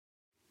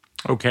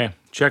Okay,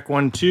 check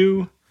 1,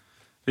 2.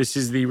 This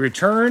is the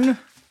return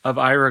of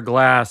Ira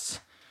Glass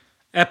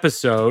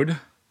episode.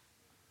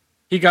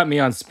 He got me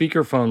on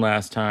speakerphone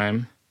last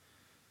time,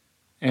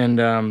 and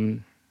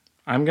I'm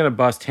going to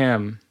bust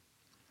him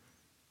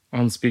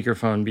on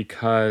speakerphone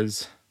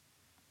because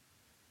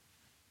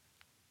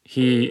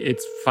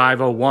it's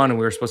 5:01 and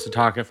we were supposed to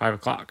talk at 5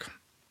 o'clock.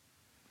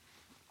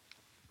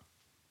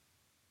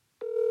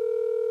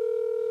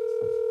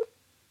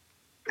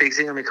 Big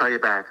Z, let me call you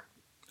back.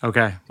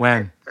 Okay,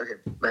 when? Okay,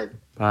 bye.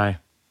 Bye.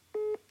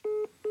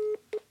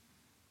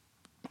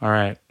 All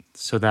right,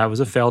 so that was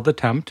a failed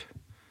attempt.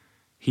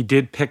 He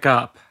did pick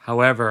up.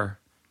 However,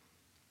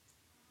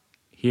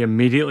 he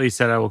immediately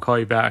said, I will call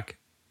you back.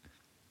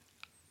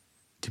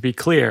 To be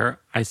clear,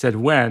 I said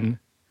when.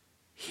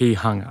 He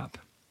hung up.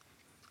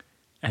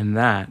 And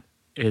that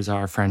is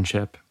our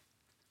friendship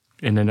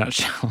in a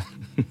nutshell.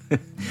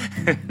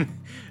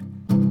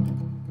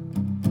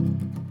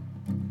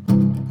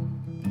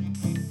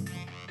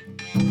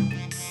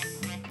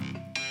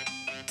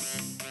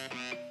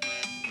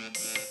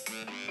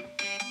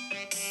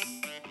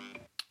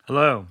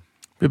 Hello.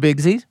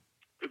 Big Z?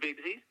 Big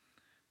Z?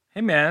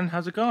 Hey, man.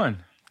 How's it going?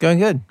 Going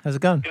good. How's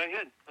it going? Going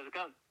good. How's it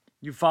going?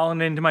 You've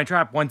fallen into my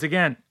trap once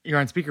again. You're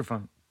on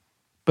speakerphone.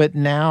 But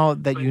now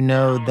that you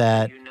know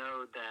that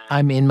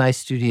I'm in my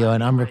studio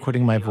and I'm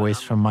recording my voice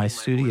from my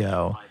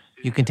studio,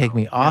 you can take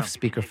me off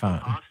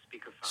speakerphone.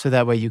 So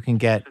that way you can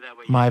get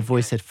my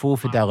voice at full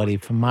fidelity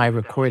from my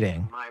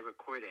recording.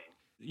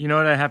 You know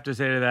what I have to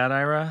say to that,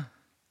 Ira?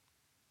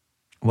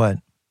 What?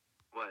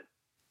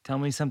 Tell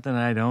me something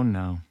I don't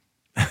know.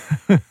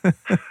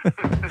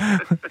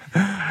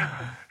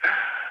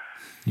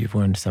 You've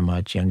learned so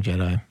much, young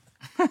Jedi.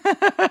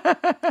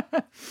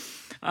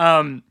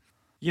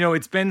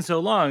 It's been so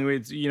long.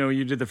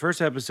 You did the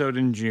first episode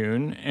in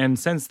June, and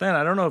since then,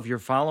 I don't know if you're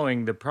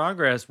following the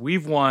progress.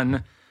 We've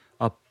won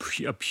a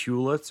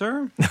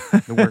Pulitzer.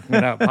 The Working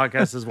It Out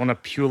podcast has won a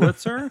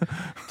Pulitzer.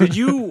 Did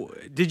you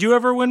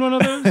ever win one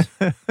of those?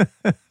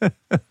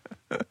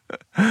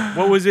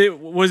 What was it?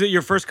 Was it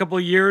your first couple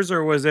of years,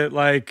 or was it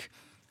like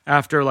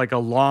after like a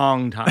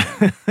long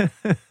time?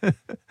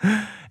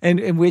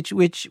 And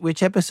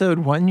which episode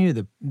won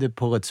you the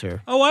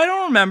Pulitzer? Oh, I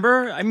don't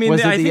remember. I mean,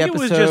 I think it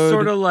was just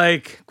sort of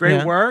like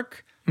great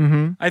work.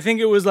 Mm-hmm. I think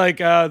it was like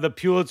the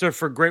Pulitzer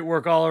for great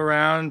work all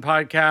around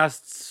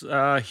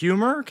podcasts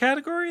humor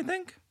category, I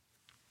think.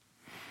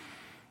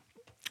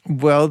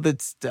 Well,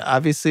 that's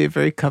obviously a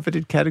very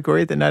coveted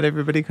category that not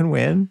everybody can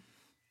win.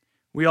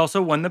 We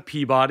also won the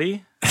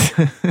Peabody.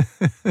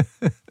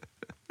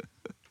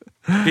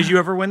 Did you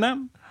ever win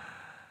them?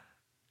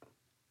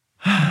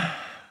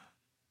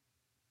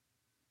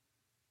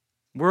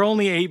 We're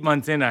only 8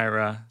 months in,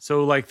 Ira.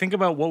 So, think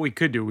about what we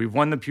could do. We've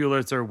won the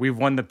Pulitzer. We've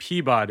won the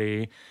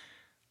Peabody.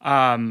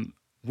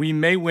 We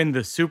may win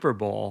the Super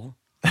Bowl.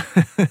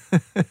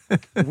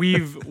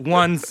 We've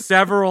won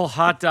several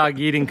hot dog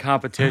eating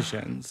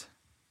competitions.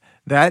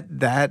 That's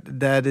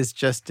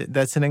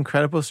an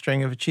incredible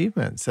string of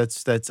achievements. I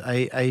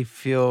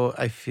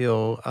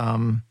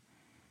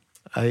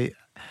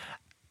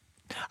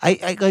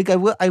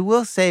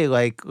will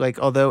say,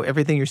 although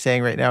everything you're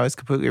saying right now is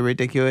completely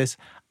ridiculous,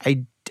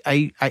 it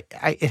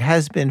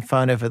has been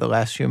fun over the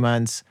last few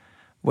months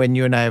when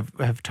you and I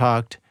have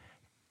talked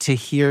to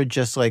hear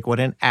just what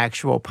an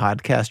actual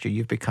podcaster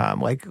you've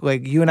become.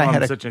 You and I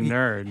I'm such a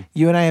nerd.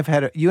 You and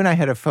I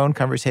had a phone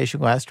conversation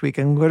last week,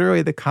 and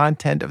literally the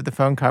content of the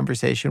phone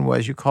conversation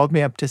was you called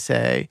me up to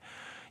say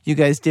you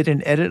guys did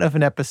an edit of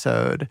an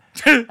episode,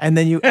 and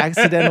then you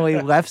accidentally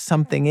left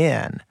something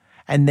in,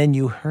 and then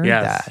you heard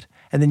that.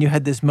 And then you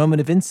had this moment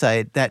of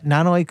insight that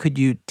not only could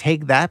you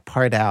take that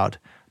part out,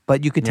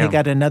 but you could take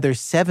out another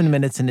 7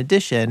 minutes in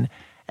addition.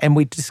 And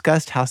we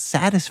discussed how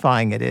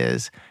satisfying it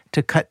is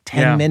to cut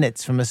 10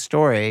 minutes from a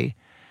story.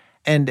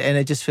 And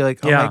I just feel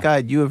like, oh my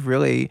God,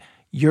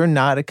 you're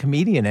not a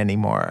comedian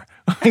anymore.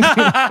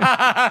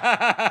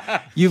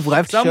 You've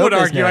left Some show would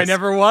business. argue I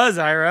never was,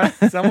 Ira.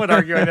 Some would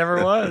argue I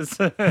never was.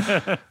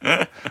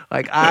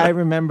 I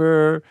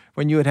remember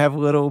when you would have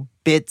little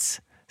bits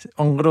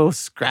on little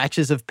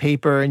scratches of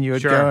paper, and you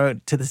would go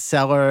to the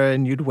cellar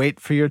and you'd wait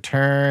for your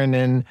turn,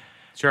 and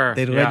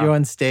they'd let you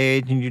on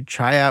stage and you'd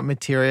try out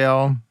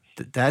material.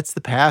 That's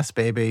the past,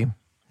 baby.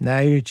 Now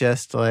you're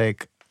just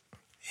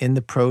in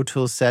the Pro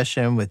Tools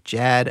session with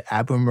Jad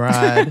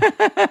Abumrad.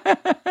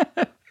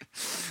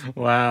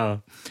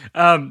 Wow.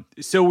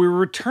 So we're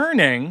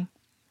returning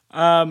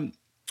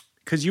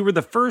because you were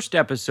the first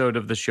episode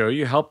of the show.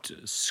 You helped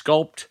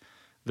sculpt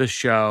the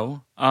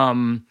show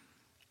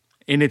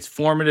in its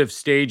formative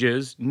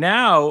stages.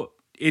 Now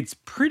it's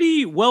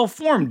pretty well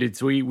formed.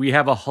 We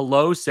have a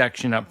hello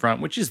section up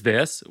front, which is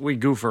this. We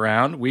goof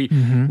around. We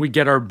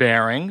get our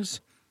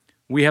bearings.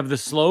 We have the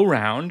slow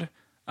round,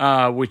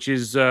 which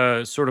is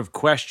sort of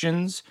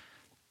questions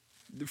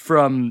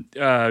from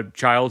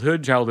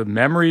childhood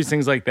memories,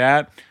 things like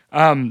that.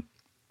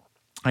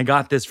 I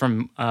got this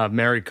from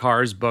Mary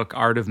Karr's book,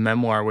 Art of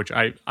Memoir, which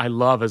I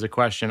love as a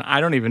question. I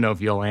don't even know if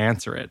you'll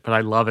answer it, but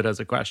I love it as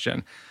a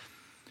question.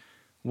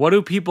 What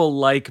do people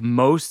like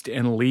most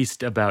and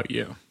least about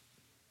you?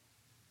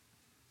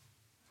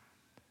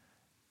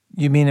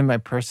 You mean in my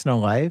personal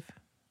life?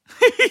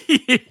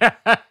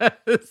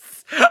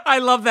 Yes. I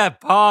love that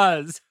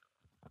pause.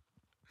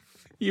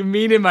 You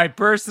mean in my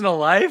personal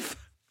life?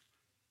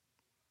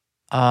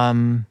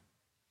 I'm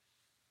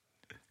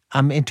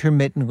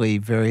intermittently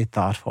very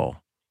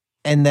thoughtful.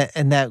 And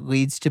that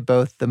leads to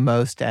both the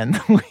most and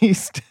the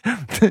least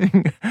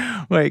thing.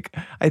 Like,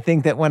 I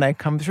think that when I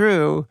come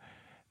through,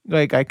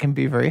 like, I can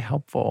be very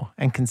helpful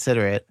and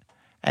considerate.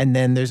 And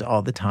then there's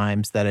all the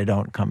times that I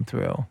don't come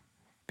through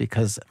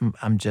because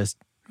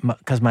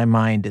because my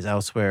mind is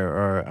elsewhere,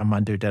 or I'm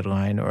under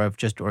deadline, or I've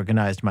just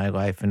organized my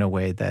life in a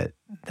way that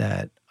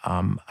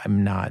I'm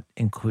not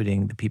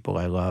including the people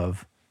I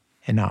love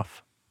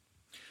enough.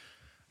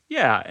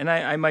 Yeah, and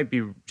I might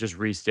be just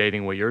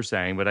restating what you're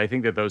saying, but I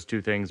think that those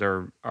two things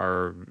are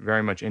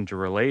very much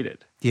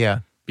interrelated. Yeah.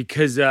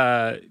 Because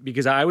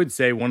I would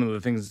say one of the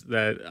things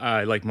that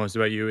I like most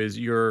about you is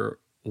you're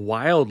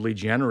wildly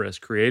generous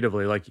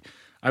creatively. Like,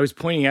 I was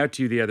pointing out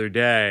to you the other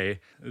day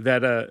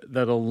that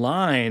a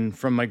line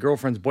from My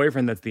Girlfriend's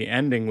Boyfriend, that's the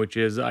ending, which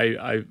is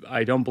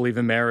I don't believe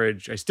in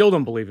marriage. I still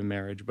don't believe in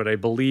marriage, but I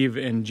believe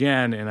in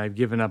Jen, and I've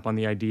given up on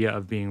the idea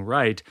of being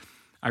right.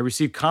 I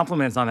received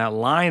compliments on that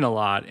line a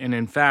lot, and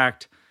in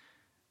fact,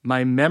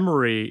 my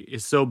memory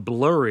is so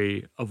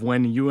blurry of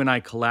when you and I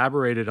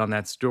collaborated on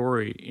that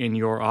story in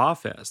your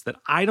office that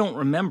I don't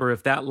remember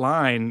if that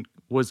line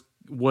was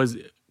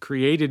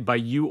created by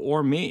you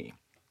or me.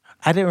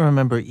 I didn't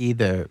remember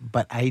either,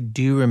 but I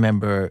do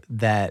remember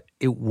that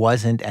it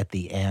wasn't at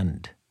the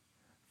end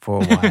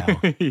for a while.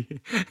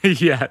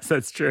 Yes,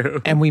 that's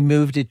true. And we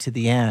moved it to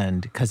the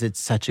end because it's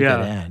such a Yeah.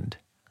 good end.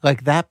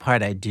 Like, that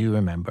part I do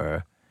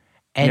remember.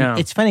 And Yeah.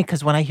 it's funny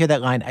because when I hear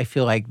that line, I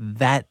feel like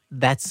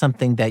that's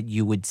something that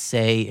you would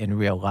say in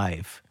real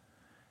life.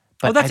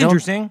 But That's I don't-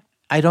 interesting.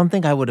 I don't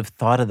think I would have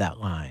thought of that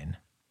line.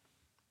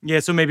 Yeah,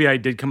 so maybe I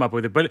did come up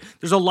with it. But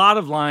there's a lot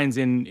of lines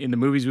in the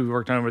movies we've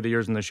worked on over the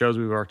years and the shows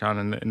we've worked on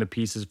and the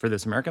pieces for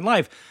This American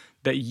Life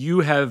that you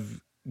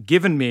have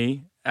given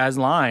me as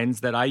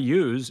lines that I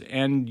use,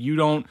 and you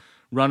don't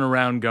run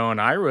around going,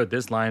 I wrote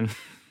this line.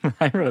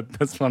 I wrote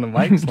this one of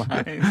Mike's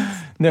lines.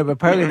 No, but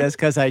partly that's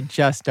because I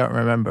just don't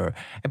remember.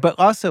 But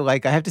also,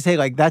 like, I have to say,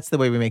 like, that's the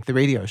way we make the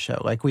radio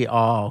show. Like, we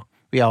all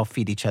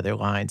feed each other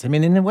lines. I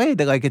mean, in a way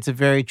that, like, it's a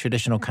very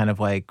traditional kind of,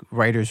 like,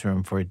 writer's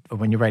room for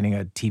when you're writing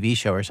a TV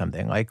show or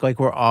something. Like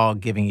we're all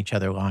giving each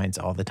other lines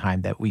all the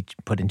time that we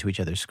put into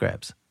each other's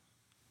scripts.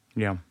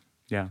 Yeah,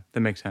 that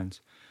makes sense.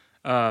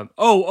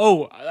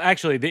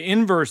 Actually, the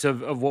inverse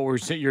of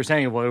what you're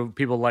saying of what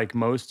people like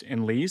most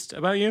and least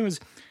about you is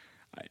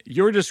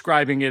you're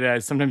describing it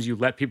as sometimes you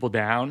let people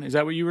down. Is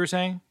that what you were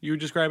saying? You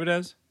would describe it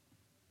as?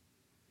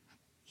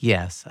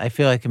 Yes, I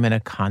feel like I'm in a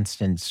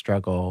constant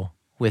struggle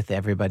with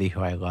everybody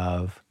who I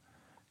love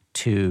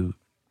to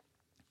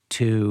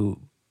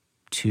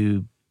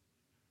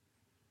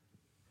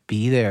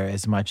be there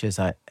as much as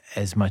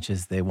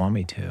they want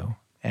me to,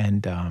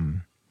 and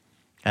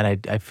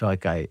I feel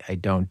like I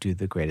don't do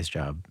the greatest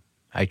job.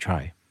 I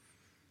try.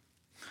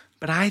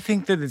 But I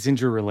think that it's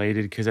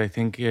interrelated because I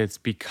think it's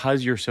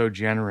because you're so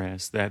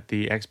generous that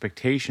the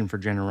expectation for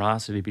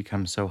generosity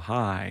becomes so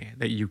high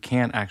that you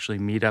can't actually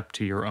meet up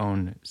to your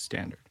own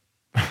standard.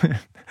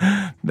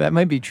 That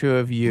might be true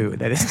of you.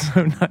 That is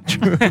so not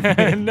true of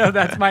me. No,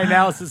 that's my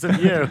analysis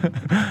of you.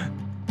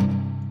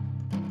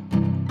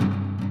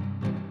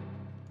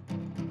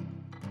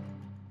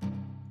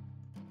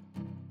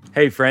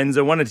 Hey friends,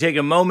 I want to take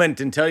a moment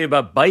and tell you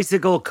about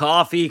Bicycle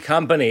Coffee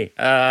Company.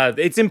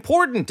 It's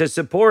important to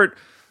support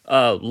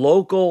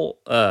local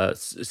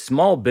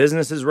small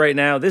businesses right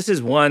now. This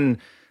is one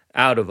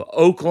out of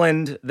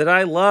Oakland that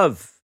I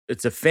love.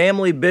 It's a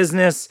family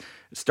business,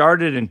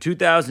 started in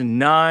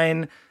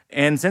 2009,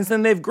 and since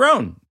then they've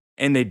grown.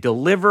 And they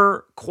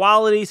deliver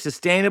quality,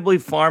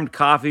 sustainably farmed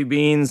coffee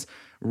beans,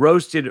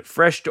 roasted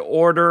fresh to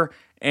order.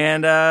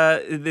 And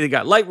they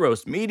got light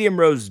roast, medium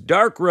roast,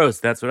 dark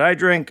roast. That's what I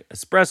drink.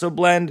 Espresso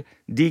blend,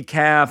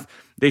 decaf.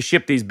 They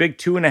ship these big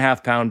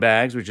 2.5 pound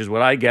bags, which is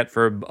what I get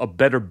for a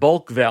better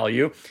bulk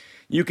value.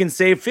 You can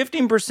save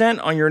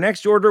 15% on your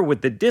next order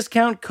with the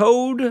discount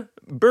code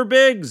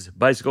BURBIGS,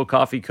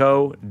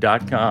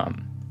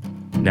 bicyclecoffeeco.com.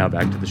 Now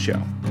back to the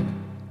show.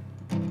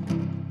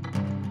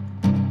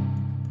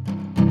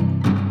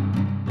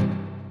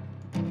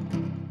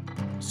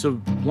 So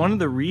one of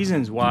the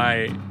reasons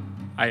why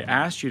I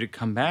asked you to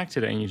come back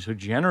today and you so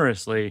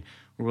generously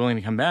were willing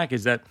to come back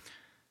is that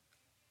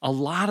a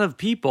lot of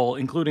people,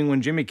 including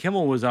when Jimmy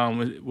Kimmel was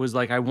on, was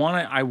like, I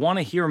want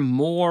to hear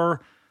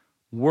more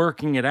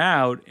working it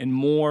out and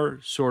more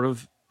sort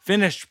of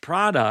finished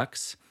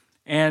products.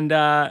 And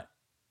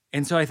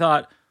so I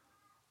thought,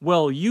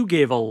 well, you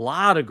gave a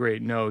lot of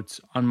great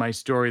notes on my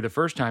story the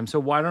first time, so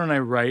why don't I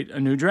write a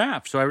new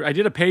draft? So I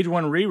did a page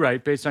 1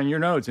 rewrite based on your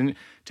notes. And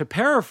to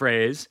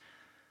paraphrase,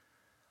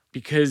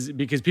 because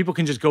people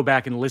can just go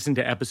back and listen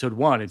to episode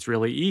 1, it's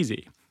really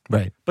easy.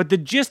 Right. But the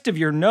gist of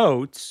your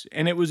notes,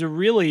 and it was a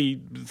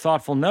really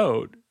thoughtful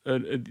note,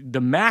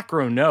 the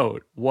macro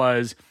note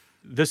was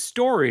the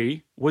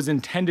story was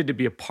intended to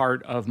be a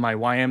part of my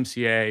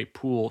YMCA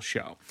pool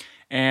show.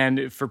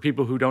 And for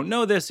people who don't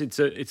know this, it's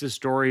a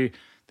story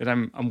that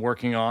I'm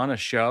working on, a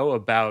show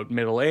about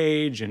middle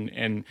age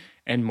and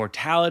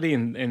mortality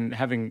and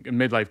having a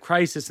midlife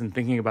crisis and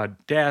thinking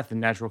about death and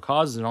natural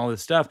causes and all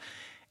this stuff.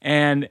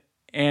 And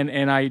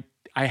I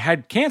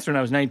had cancer when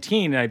I was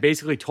 19, and I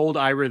basically told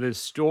Ira this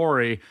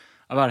story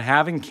about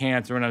having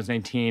cancer when I was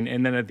 19.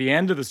 And then at the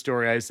end of the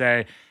story, I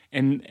say,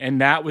 and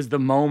that was the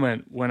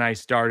moment when I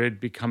started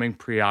becoming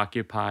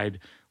preoccupied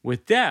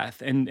with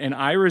death. And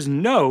Ira's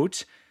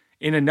note,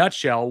 in a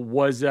nutshell,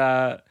 was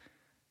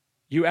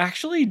you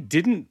actually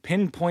didn't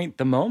pinpoint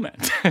the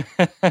moment.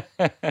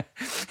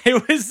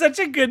 It was such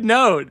a good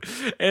note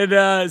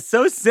and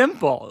so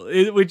simple,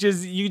 which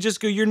is you just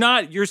go,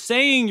 you're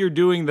saying you're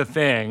doing the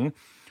thing,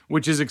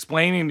 which is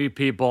explaining to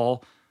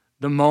people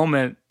the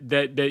moment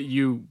that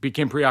you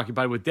became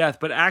preoccupied with death,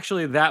 but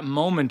actually that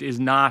moment is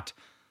not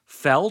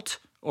felt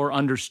or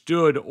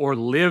understood or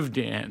lived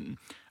in.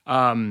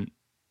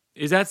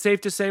 Is that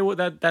safe to say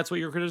that's what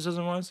your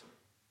criticism was?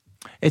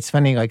 It's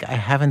funny, like I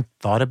haven't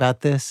thought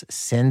about this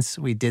since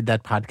we did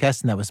that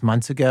podcast, and that was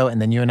months ago. And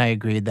then you and I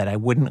agreed that I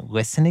wouldn't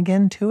listen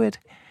again to it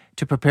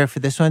to prepare for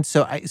this one.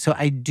 So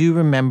I do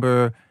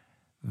remember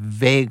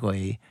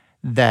vaguely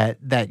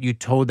that you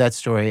told that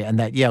story, and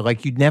that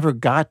like you never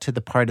got to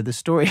the part of the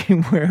story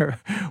where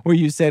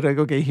you said like,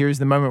 okay, here's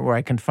the moment where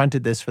I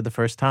confronted this for the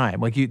first time.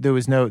 Like there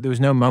was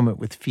no moment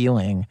with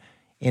feeling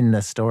in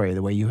the story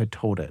the way you had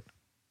told it.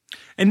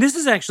 And this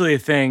is actually a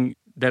thing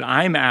that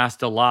I'm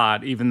asked a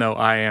lot, even though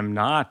I am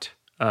not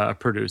a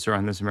producer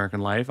on This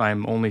American Life.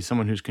 I'm only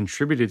someone who's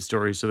contributed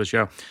stories to the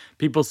show.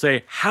 People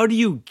say, how do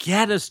you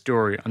get a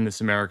story on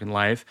This American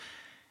Life?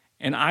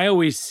 And I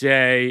always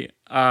say,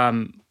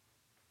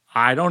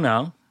 I don't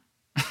know.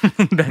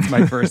 That's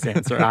my first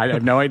answer. I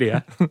have no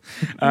idea.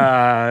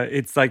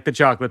 It's like the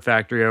chocolate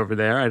factory over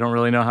there. I don't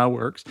really know how it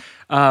works.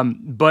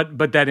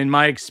 But that in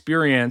my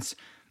experience,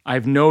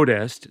 I've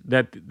noticed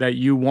that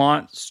you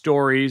want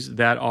stories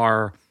that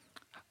are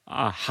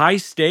high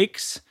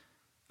stakes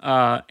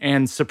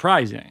and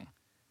surprising.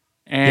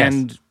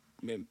 And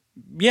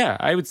yeah,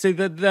 I would say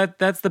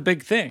that's the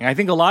big thing. I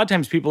think a lot of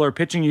times people are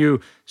pitching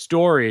you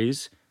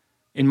stories,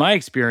 in my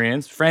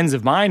experience, friends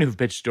of mine who've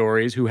pitched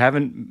stories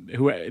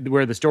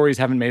where the stories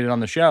haven't made it on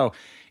the show,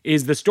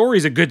 is the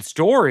story's a good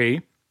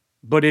story,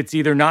 but it's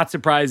either not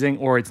surprising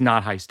or it's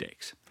not high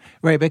stakes.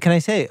 Right, but can I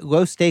say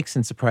low stakes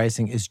and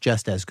surprising is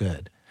just as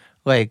good.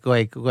 Like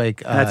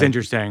that's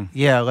interesting.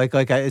 Yeah,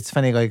 it's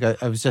funny. Like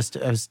I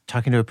was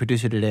talking to a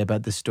producer today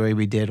about the story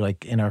we did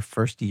like in our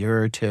first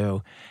year or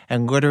two,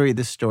 and literally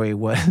the story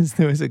was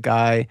there was a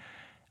guy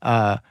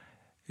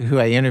who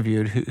I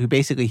interviewed who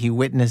basically he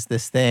witnessed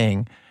this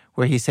thing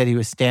where he said he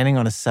was standing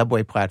on a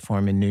subway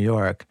platform in New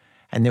York,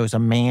 and there was a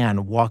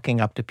man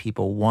walking up to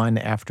people one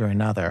after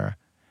another,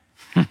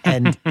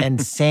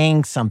 and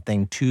saying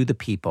something to the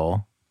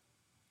people.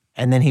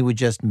 And then he would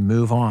just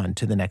move on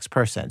to the next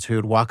person. So he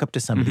would walk up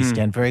to somebody,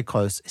 stand very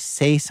close,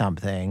 say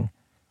something,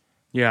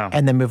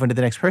 and then move on to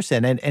the next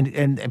person.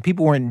 And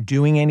people weren't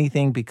doing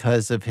anything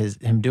because of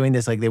him doing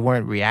this. Like they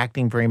weren't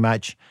reacting very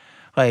much.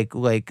 Like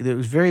there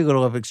was very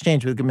little of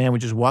exchange. But the man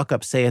would just walk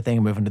up, say a thing,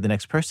 and move on to the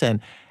next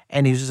person.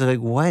 And he was just like,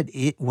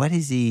 what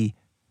is he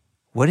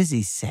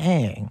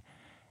saying?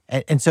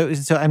 And so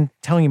I'm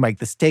telling you, Mike,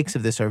 the stakes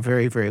of this are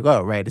very, very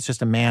low, right? It's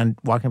just a man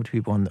walking up to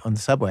people on the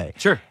subway.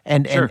 Sure.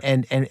 And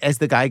as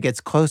the guy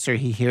gets closer,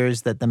 he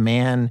hears that the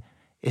man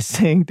is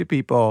saying to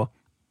people,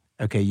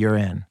 okay, you're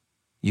in.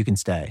 You can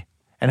stay.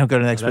 And he'll go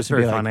to the next person.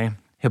 That's very funny.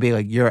 He'll be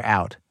like, you're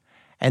out.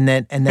 And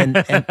then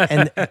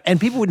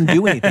people wouldn't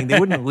do anything. They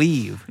wouldn't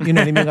leave. You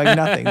know what I mean? Like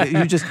nothing.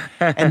 You just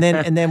and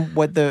then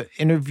what the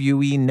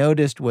interviewee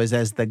noticed was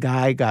as the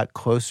guy got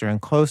closer and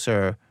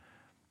closer,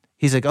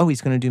 he's like, oh, he's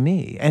going to do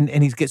me. And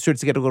he starts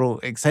to get a little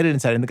excited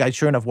inside. And the guy,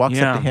 sure enough, walks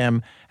up to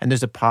him, and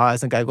there's a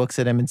pause. And the guy looks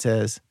at him and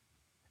says,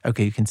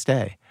 okay, you can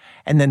stay.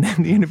 And then my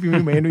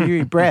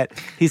interviewee, Brett,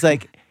 he's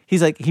like,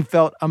 he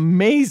felt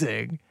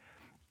amazing,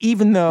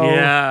 even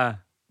though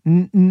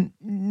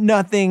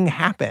nothing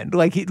happened.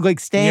 Like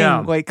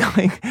staying, like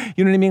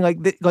you know what I mean?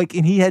 Like,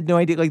 and he had no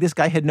idea. Like this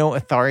guy had no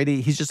authority.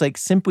 He's just like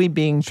simply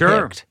being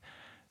picked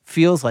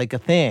feels like a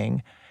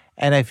thing.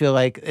 And I feel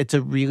like it's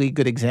a really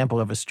good example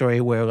of a story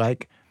where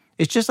like,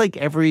 it's just like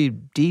every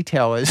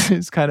detail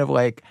is kind of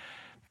like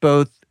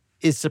both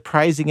is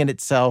surprising in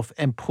itself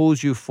and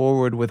pulls you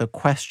forward with a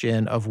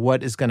question of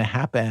what is going to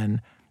happen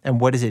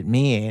and what does it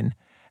mean.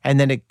 And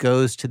then it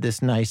goes to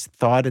this nice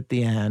thought at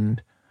the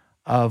end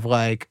of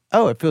like,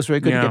 oh, it feels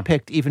very good to get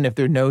picked even if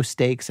there are no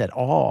stakes at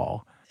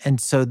all. And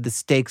so the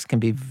stakes can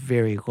be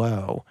very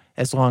low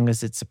as long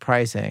as it's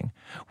surprising.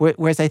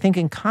 Whereas I think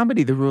in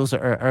comedy, the rules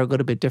are a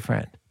little bit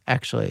different,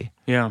 actually.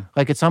 Yeah.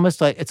 Like it's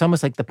almost like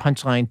the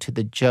punchline to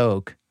the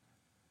joke.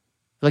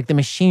 Like the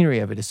machinery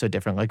of it is so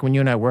different. Like when you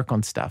and I work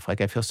on stuff,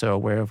 like I feel so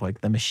aware of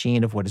like the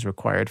machine of what is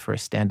required for a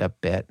stand-up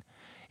bit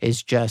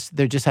is just,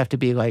 there just have to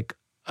be like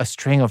a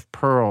string of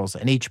pearls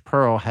and each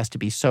pearl has to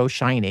be so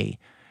shiny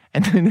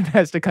and then it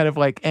has to kind of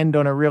like end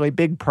on a really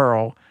big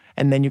pearl,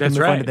 and then you can That's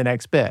move on to right. the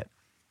next bit.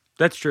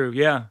 That's true.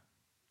 Yeah.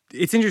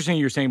 It's interesting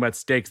you're saying about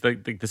stakes.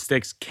 Like the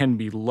stakes can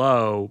be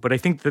low, but I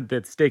think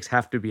that stakes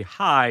have to be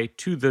high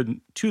to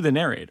the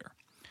narrator.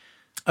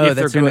 Oh,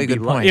 that's a gonna really be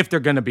good low, point. if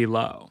they're going to be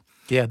low.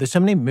 Yeah, there's so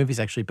many movies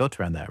actually built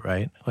around that,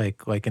 right?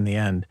 Like in the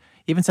end,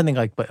 even something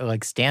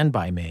like Stand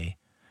By Me,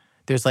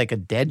 there's like a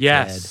dead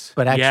Yes. kid,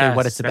 but actually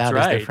what Yes, it's that's about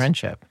is their right.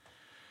 friendship.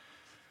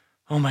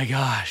 Oh my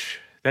gosh.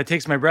 That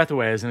takes my breath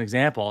away as an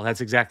example.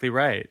 That's exactly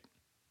right.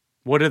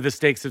 What are the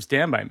stakes of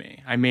Stand By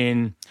Me? I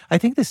mean, I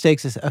think the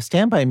stakes of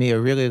Stand By Me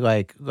are really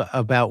like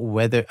about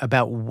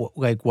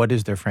what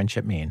does their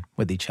friendship mean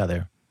with each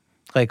other,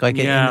 like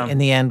Yeah. in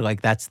the end,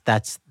 like that's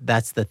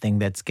the thing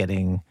that's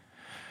getting.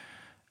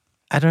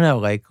 I don't know,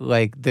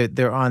 like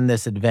they're on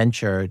this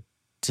adventure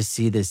to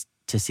see this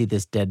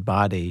dead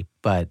body,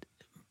 but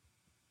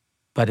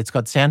it's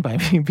called Stand By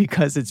Me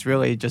because it's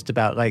really just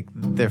about like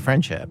their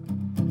friendship.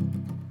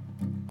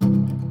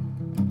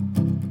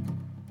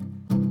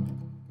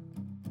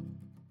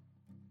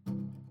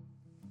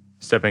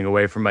 stepping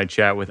away from my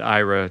chat with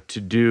Ira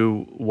to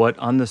do what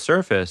on the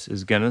surface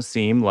is going to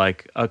seem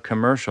like a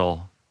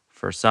commercial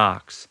for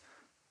socks.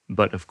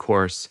 But of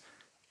course,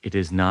 it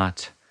is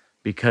not,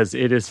 because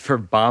it is for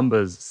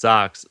Bombas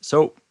socks.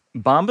 So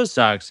Bombas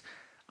socks,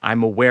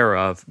 I'm aware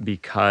of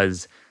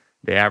because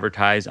they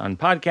advertise on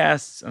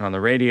podcasts and on the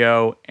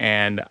radio,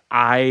 and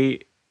I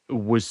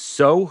was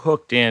so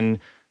hooked in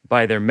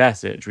by their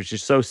message, which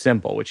is so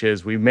simple, which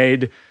is we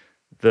made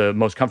the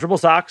most comfortable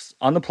socks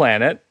on the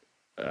planet,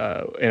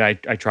 and I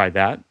tried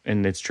that,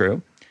 and it's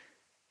true.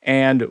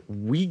 And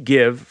we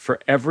give, for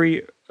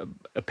every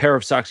a pair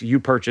of socks you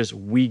purchase,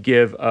 we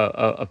give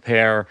a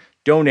pair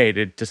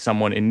donated to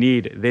someone in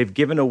need. They've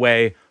given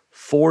away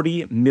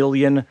 40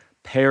 million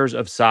pairs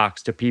of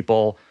socks to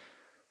people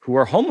who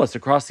are homeless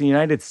across the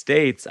United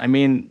States. I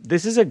mean,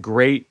 this is a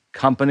great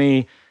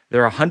company.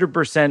 They're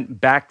 100%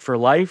 backed for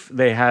life.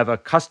 They have a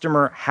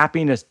customer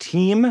happiness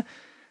team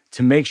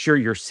to make sure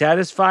you're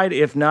satisfied.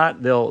 If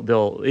not,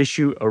 they'll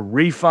issue a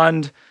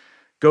refund.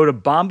 Go to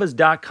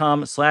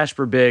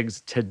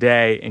bombas.com/birbigs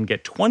today and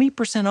get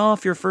 20%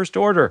 off your first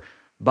order.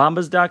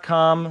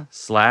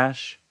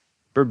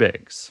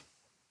 bombas.com/birbigs.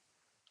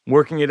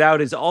 Working It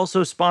Out is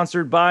also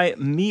sponsored by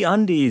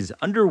MeUndies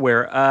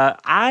underwear.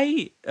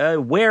 I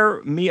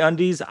wear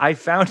MeUndies. I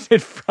found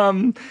it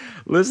from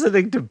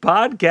listening to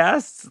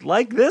podcasts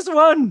like this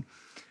one.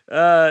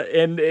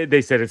 And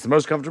they said it's the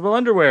most comfortable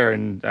underwear.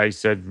 And I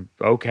said,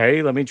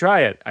 okay, let me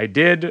try it. I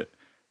did.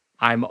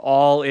 I'm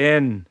all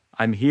in.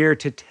 I'm here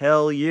to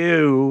tell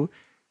you,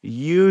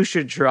 you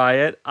should try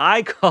it.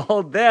 I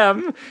called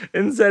them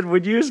and said,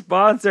 would you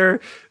sponsor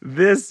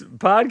this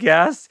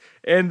podcast?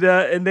 And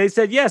they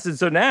said yes. And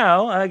so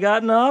now I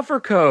got an offer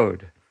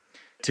code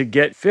to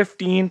get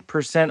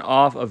 15%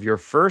 off of your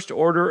first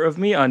order of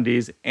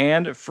MeUndies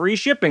and free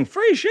shipping.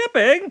 Free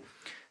shipping?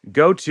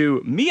 Go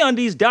to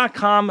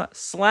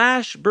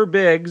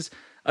MeUndies.com/birbigs.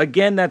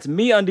 Again, that's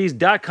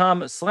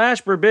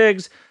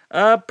MeUndies.com/birbigs.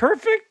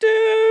 Perfect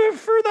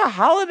for the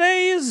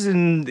holidays,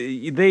 and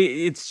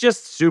it's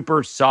just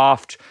super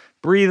soft,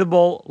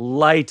 breathable,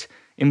 light,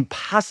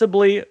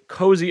 impossibly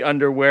cozy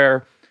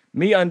underwear.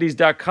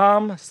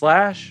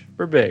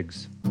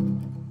 MeUndies.com/birbigs.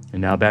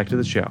 And now back to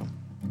the show.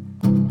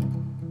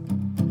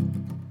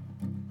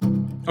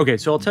 Okay,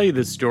 so I'll tell you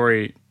this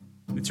story.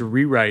 It's a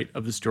rewrite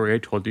of the story I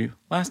told you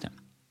last time.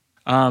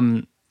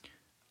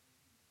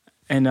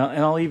 And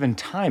I'll even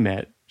time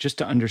it just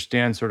to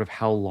understand sort of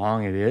how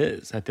long it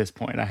is at this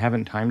point. I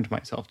haven't timed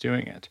myself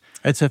doing it.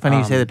 It's so funny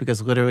you say that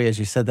because literally as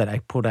you said that, I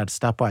pulled out a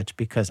stopwatch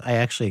because I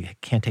actually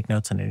can't take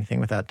notes on anything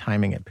without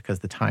timing it because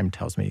the time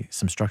tells me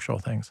some structural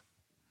things.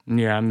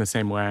 Yeah, I'm the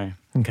same way.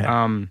 Okay.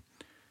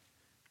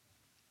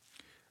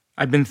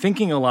 I've been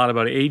thinking a lot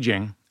about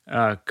aging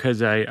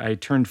because I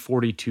turned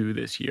 42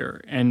 this year.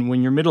 And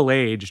when you're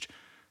middle-aged,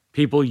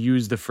 people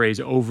use the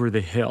phrase over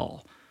the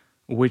hill,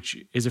 which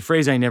is a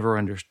phrase I never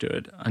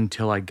understood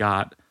until I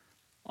got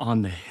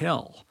on the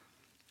hill.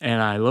 And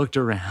I looked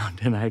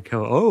around and I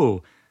go,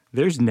 oh,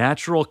 there's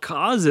natural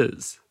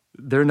causes.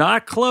 They're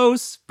not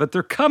close, but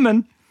they're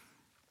coming.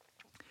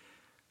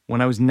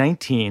 When I was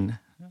 19,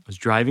 I was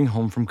driving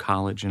home from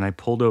college and I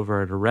pulled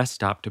over at a rest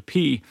stop to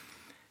pee,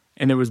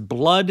 and there was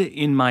blood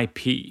in my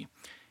pee.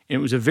 And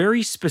it was a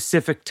very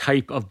specific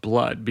type of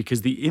blood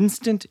because the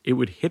instant it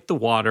would hit the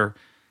water,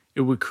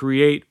 it would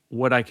create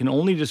what I can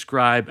only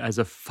describe as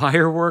a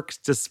fireworks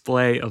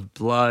display of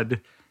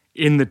blood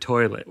in the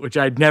toilet, which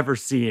I'd never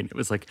seen. It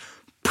was like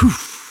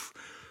poof,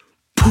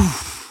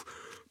 poof,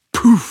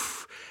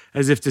 poof,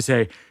 as if to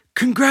say,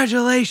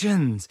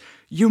 congratulations,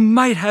 you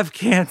might have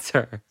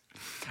cancer.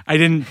 By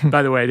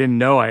the way, I didn't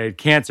know I had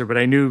cancer, but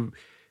I knew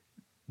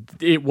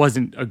it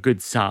wasn't a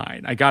good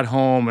sign. I got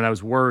home and I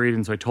was worried,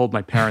 and so I told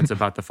my parents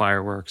about the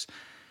fireworks.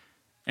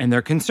 And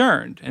they're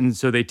concerned. And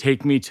so they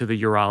take me to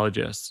the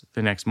urologist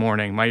the next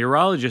morning. My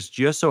urologist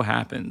just so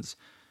happens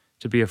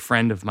to be a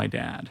friend of my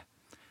dad.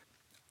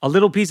 A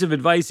little piece of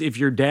advice: if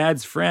your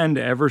dad's friend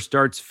ever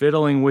starts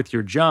fiddling with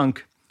your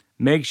junk,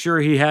 make sure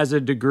he has a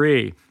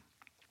degree.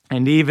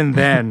 And even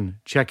then,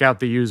 check out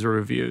the user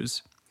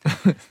reviews.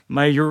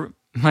 My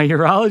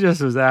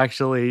urologist was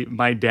actually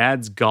my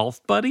dad's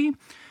golf buddy,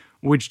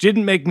 which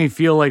didn't make me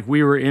feel like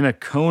we were in a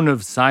cone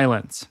of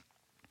silence.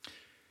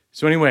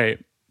 So anyway,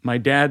 my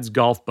dad's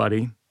golf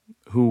buddy,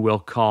 who we'll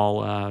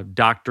call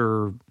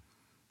Dr.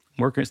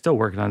 Still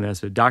working on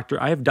this.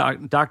 I have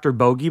Dr.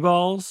 Bogey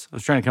Balls. I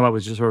was trying to come up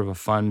with just sort of a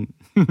fun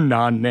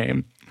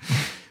non-name.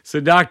 So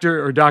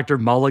Dr.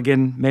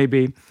 Mulligan,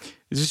 maybe. I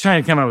was just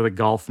trying to come up with a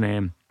golf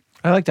name.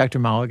 I like Dr.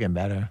 Mulligan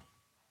better.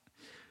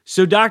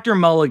 So Dr.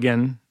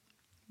 Mulligan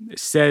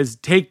says,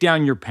 take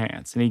down your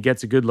pants. And he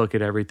gets a good look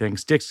at everything,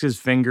 sticks his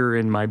finger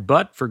in my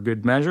butt for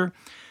good measure,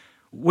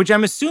 which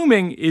I'm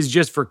assuming is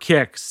just for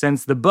kicks,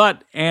 since the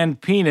butt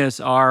and penis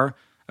are,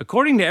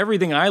 according to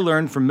everything I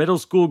learned from middle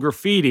school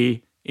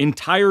graffiti,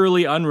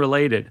 entirely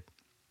unrelated.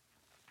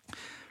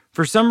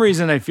 For some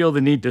reason, I feel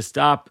the need to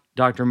stop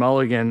Dr.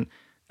 Mulligan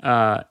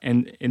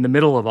and in the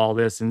middle of all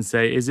this and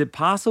say, is it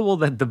possible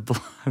that the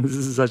blood, this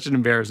is such an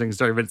embarrassing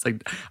story, but it's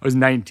like, I was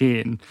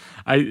 19.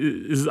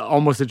 This is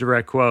almost a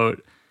direct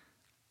quote.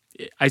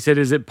 I said,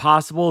 is it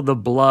possible the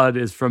blood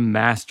is from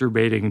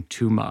masturbating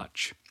too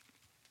much?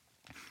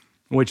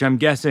 Which I'm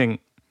guessing,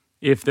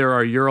 if there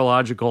are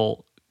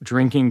urological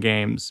drinking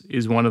games,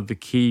 is one of the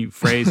key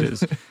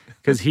phrases,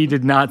 because he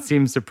did not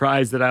seem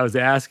surprised that I was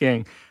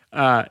asking.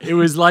 It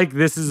was like,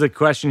 this is a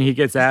question he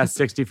gets asked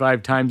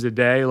 65 times a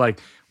day. Like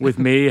with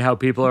me, how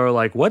people are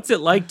like, what's it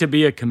like to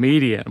be a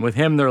comedian? With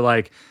him, they're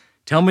like,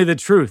 tell me the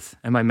truth.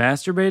 Am I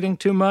masturbating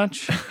too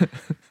much?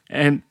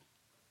 And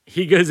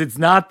he goes, it's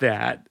not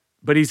that.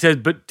 But he says,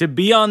 but to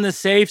be on the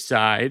safe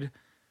side,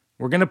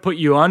 we're going to put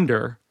you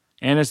under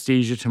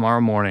anesthesia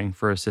tomorrow morning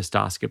for a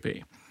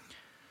cystoscopy.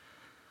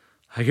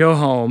 I go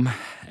home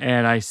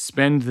and I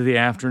spend the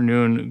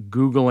afternoon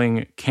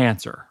Googling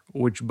cancer,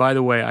 which, by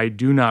the way, I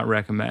do not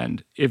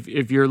recommend. If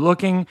you're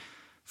looking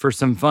for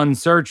some fun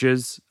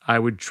searches, I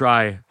would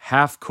try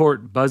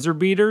half-court buzzer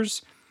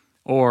beaters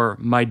or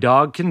my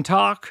dog can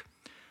talk,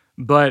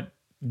 but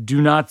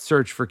do not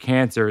search for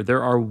cancer.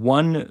 There are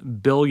 1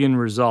 billion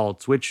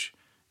results, which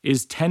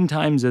is 10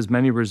 times as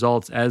many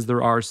results as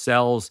there are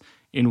cells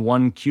in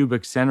 1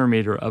 cubic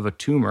centimeter of a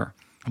tumor.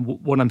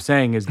 What I'm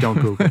saying is don't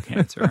Google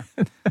cancer.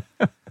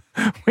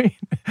 Wait,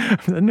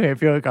 suddenly I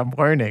feel like I'm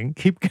learning.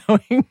 Keep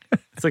going.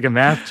 It's like a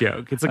math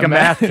joke. It's like a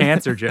math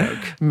cancer joke.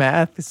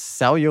 Math,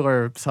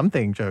 cellular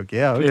something joke.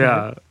 Yeah. Okay.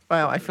 Yeah.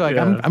 Wow, I feel like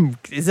I'm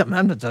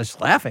not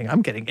just laughing.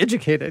 I'm getting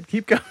educated.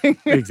 Keep going.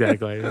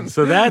 Exactly.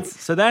 So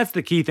that's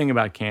the key thing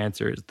about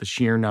cancer is the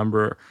sheer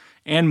number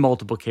and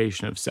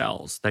multiplication of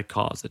cells that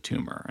cause a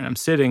tumor. And I'm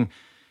sitting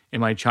in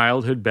my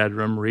childhood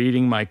bedroom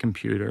reading my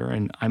computer,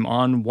 and I'm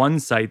on one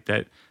site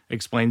that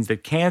explains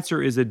that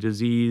cancer is a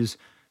disease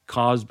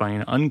caused by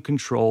an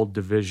uncontrolled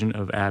division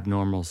of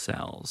abnormal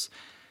cells.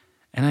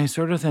 And I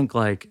sort of think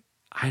like,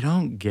 I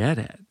don't get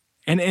it.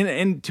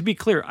 And to be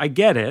clear, I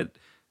get it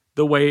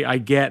the way I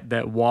get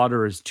that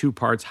water is 2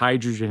 parts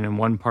hydrogen and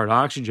 1 part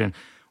oxygen,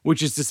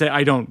 which is to say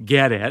I don't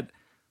get it,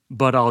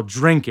 but I'll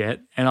drink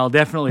it. And I'll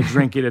definitely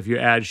drink it if you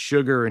add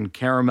sugar and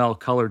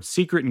caramel-colored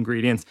secret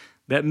ingredients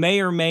that may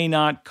or may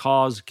not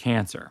cause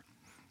cancer.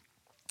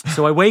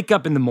 So I wake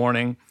up in the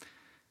morning.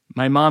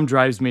 My mom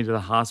drives me to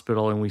the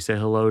hospital, and we say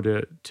hello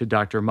to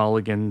Dr.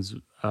 Mulligan's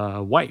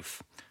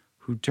wife,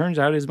 who turns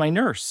out is my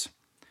nurse.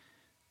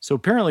 So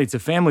apparently it's a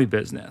family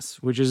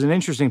business, which is an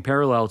interesting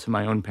parallel to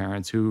my own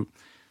parents, who,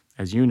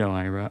 as you know,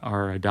 Ira,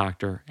 are a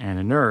doctor and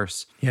a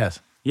nurse. Yes.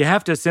 You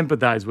have to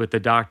sympathize with the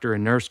doctor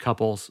and nurse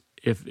couples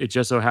if it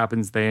just so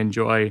happens they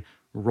enjoy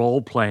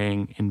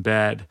role-playing in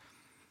bed.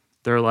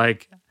 They're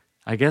like,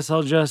 I guess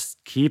I'll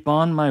just keep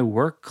on my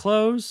work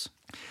clothes.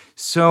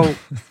 So...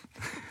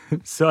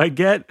 So I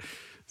get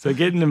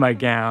into my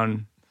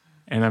gown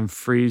and I'm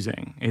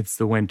freezing. It's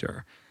the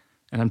winter.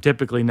 And I'm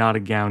typically not a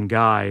gown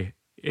guy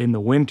in the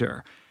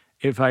winter.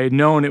 If I had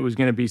known it was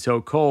going to be so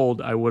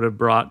cold, I would have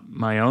brought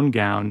my own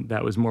gown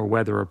that was more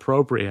weather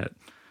appropriate.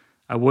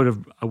 I would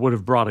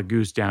have brought a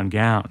goose down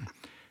gown.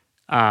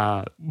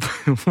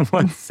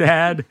 What's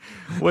sad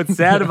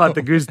about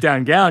the goose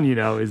down gown,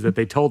 is that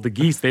they told the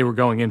geese they were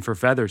going in for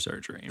feather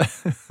surgery.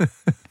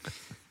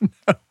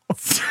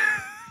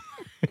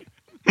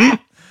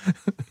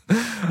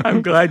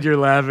 I'm glad you're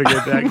laughing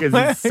at that because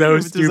it's so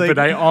stupid. Like,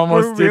 I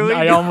almost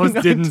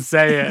didn't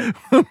say it.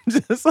 I'm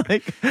just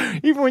like,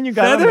 even when you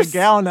got on the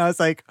gown, I was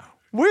like,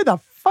 where the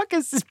fuck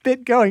is this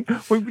bit going?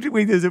 We're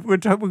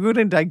going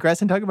to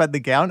digress and talk about the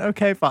gown?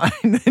 Okay, fine.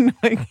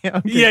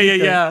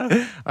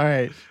 Yeah. All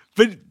right.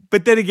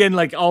 But then again,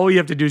 like, all you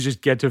have to do is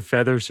just get to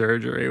feather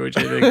surgery, which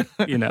I think,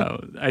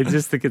 I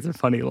just think it's a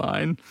funny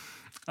line.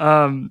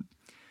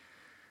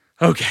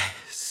 Okay,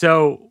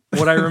 so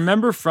what I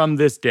remember from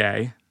this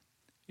day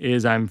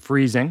is I'm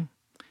freezing.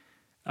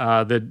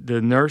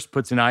 The nurse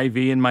puts an IV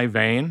in my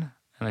vein,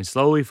 and I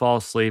slowly fall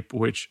asleep,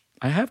 which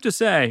I have to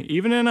say,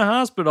 even in a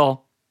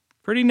hospital,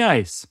 pretty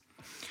nice.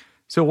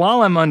 So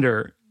while I'm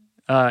under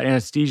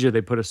anesthesia,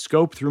 they put a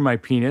scope through my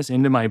penis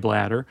into my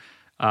bladder.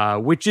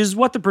 which is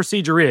what the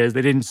procedure is.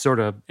 They didn't sort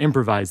of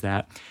improvise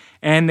that.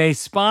 And they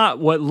spot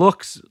what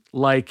looks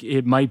like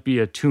it might be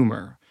a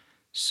tumor.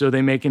 So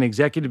they make an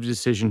executive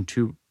decision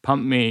to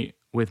pump me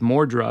with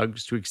more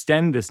drugs to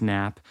extend this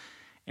nap.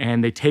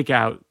 And they take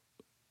out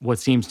what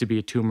seems to be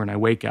a tumor, and I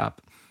wake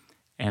up.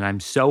 And I'm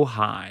so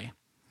high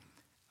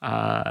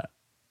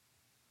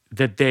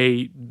that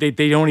they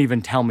don't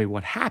even tell me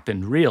what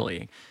happened,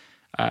 really.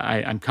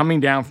 I'm coming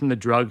down from the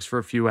drugs for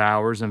a few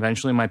hours, and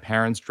eventually my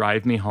parents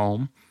drive me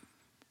home.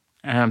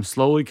 And I'm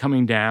slowly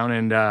coming down,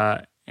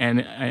 and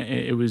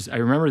it was, I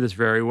remember this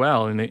very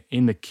well,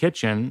 in the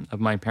kitchen of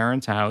my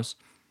parents' house,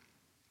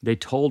 they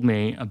told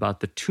me about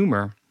the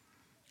tumor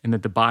and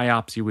that the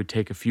biopsy would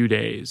take a few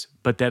days,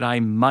 but that I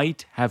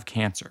might have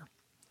cancer.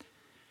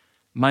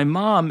 My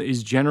mom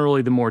is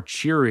generally the more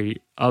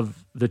cheery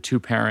of the two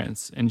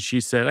parents, and she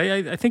said,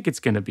 I think it's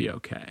going to be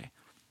okay.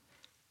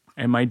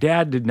 And my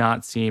dad did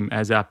not seem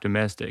as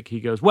optimistic. He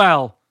goes,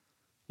 well,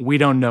 we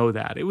don't know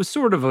that. It was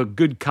sort of a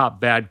good cop,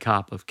 bad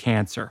cop of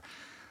cancer.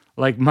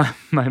 Like my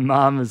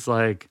mom is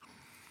like,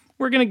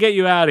 we're going to get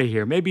you out of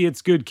here. Maybe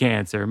it's good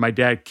cancer. My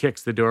dad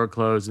kicks the door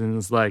closed and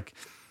is like,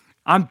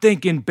 I'm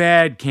thinking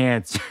bad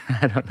cancer.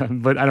 I don't know,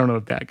 but I don't know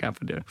what bad cop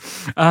would do.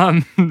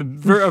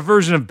 A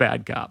version of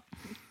bad cop.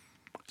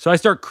 So I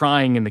start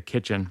crying in the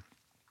kitchen,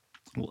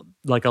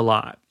 like a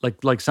lot,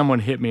 like someone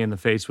hit me in the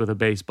face with a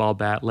baseball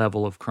bat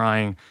level of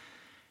crying.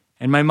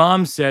 And my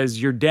mom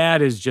says, your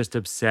dad is just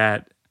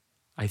upset.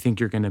 I think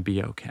you're going to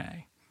be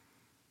okay.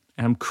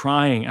 And I'm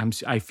crying.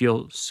 I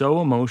feel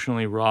so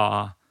emotionally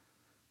raw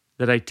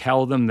that I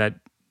tell them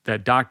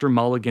that Dr.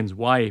 Mulligan's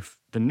wife,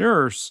 the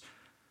nurse,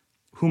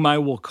 whom I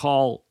will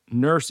call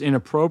Nurse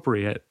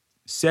Inappropriate,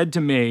 said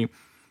to me,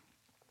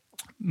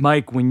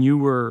 Mike, when you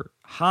were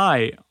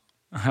high,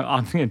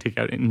 I'm going to take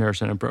out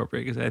Nurse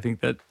Inappropriate because I think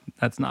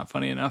that's not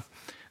funny enough.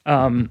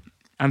 I'm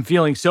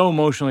feeling so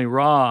emotionally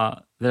raw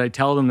that I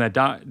tell them that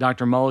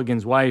Dr.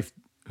 Mulligan's wife,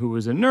 who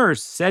was a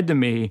nurse, said to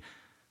me,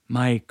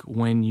 Mike,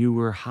 when you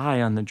were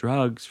high on the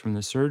drugs from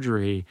the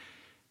surgery,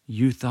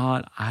 you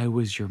thought I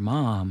was your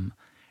mom,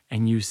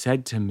 and you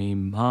said to me,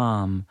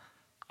 Mom,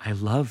 I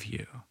love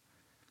you.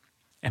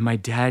 And my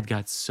dad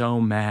got so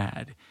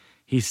mad.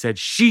 He said,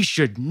 she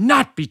should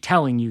not be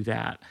telling you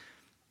that.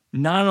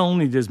 Not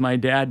only does my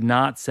dad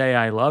not say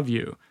I love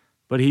you,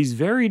 but he's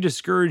very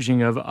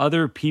discouraging of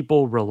other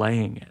people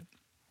relaying it.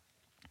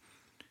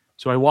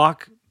 So I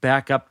walk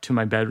back up to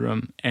my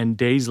bedroom, and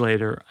days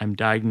later, I'm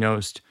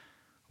diagnosed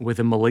with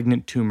a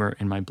malignant tumor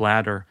in my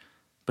bladder,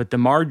 but the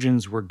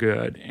margins were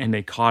good, and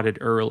they caught it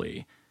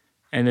early.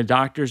 And the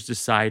doctors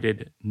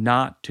decided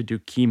not to do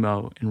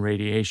chemo and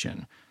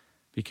radiation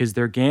because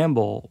their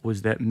gamble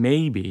was that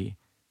maybe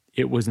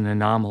it was an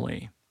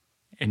anomaly.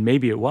 And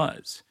maybe it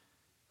was,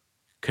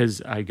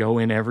 because I go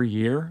in every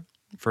year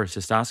for a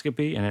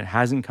cystoscopy, and it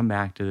hasn't come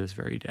back to this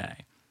very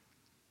day.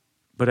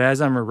 But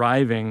as I'm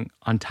arriving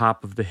on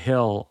top of the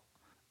hill,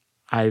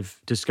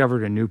 I've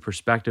discovered a new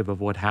perspective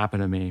of what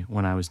happened to me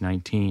when I was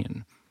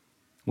 19,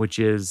 which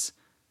is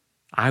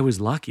I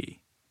was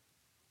lucky.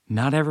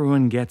 Not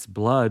everyone gets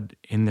blood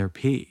in their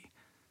pee.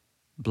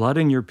 Blood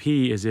in your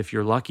pee is if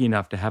you're lucky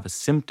enough to have a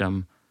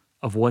symptom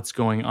of what's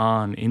going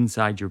on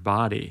inside your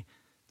body,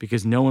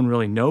 because no one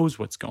really knows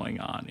what's going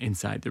on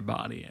inside their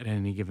body at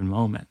any given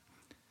moment.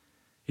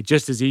 It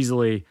just as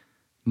easily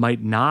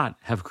might not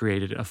have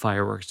created a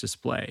fireworks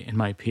display in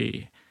my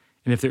pee.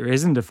 And if there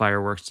isn't a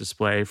fireworks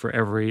display for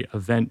every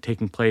event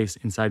taking place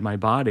inside my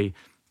body,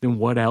 then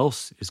what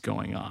else is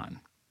going on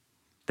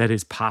that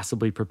is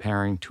possibly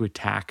preparing to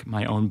attack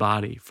my own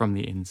body from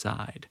the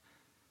inside?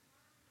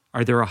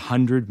 Are there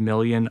 100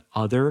 million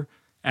other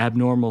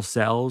abnormal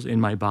cells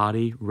in my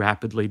body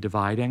rapidly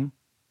dividing?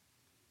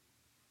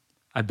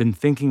 I've been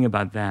thinking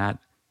about that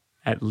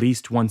at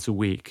least once a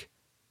week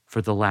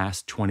for the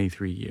last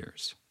 23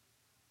 years.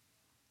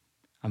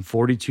 I'm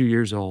 42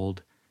 years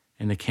old,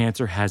 and the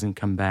cancer hasn't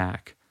come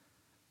back,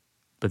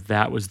 but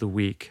that was the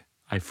week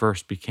I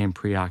first became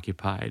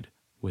preoccupied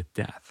with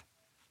death.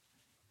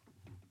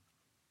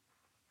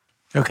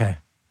 Okay.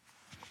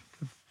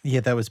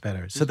 Yeah, that was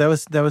better. So that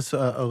was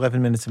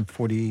 11 minutes and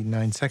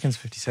 49 seconds,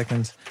 50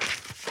 seconds.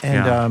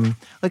 And Yeah.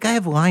 I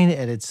have line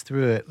edits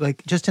through it.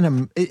 Like just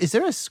is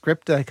there a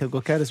script that I could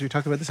look at as we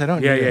talk about this? I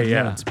don't need any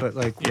notes, but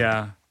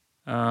Yeah.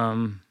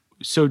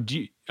 So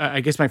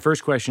I guess my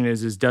first question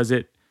is does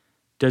it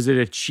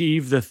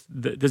achieve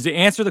does it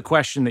answer the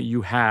question that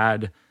you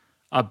had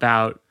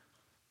about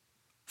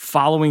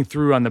following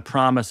through on the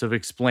promise of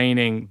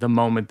explaining the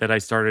moment that I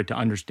started to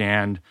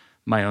understand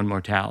my own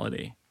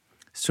mortality?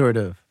 Sort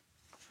of.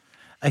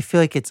 I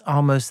feel like it's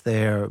almost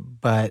there,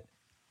 but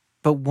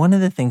one of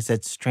the things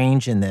that's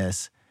strange in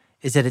this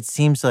is that it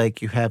seems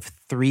like you have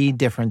 3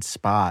 different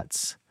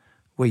spots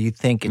where you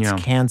think it's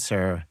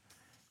cancer,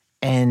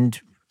 and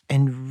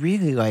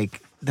really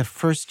like the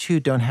first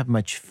 2 don't have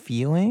much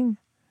feeling.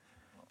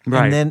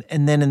 Right.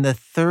 And then in the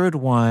third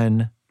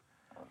one,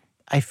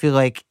 I feel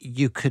like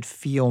you could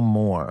feel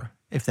more,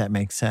 if that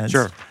makes sense.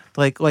 Sure.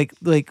 Like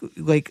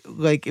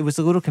it was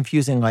a little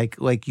confusing.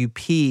 Like you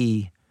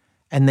pee,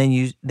 and then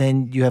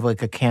you have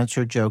like a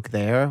cancer joke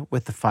there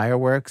with the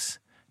fireworks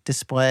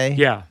display.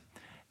 Yeah.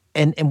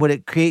 And what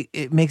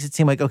it makes it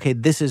seem like, okay,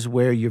 this is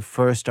where you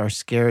first are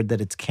scared that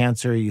it's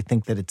cancer. You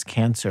think that it's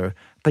cancer.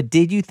 But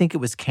did you think it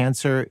was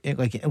cancer?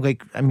 Like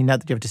I mean,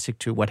 not that you have to stick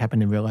to what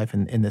happened in real life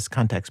in this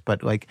context,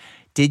 but like,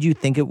 did you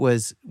think it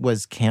was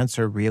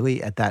cancer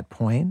really at that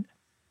point?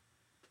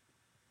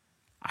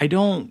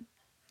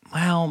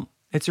 Well,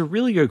 it's a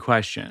really good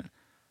question.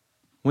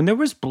 When there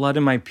was blood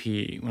in my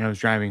pee when I was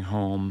driving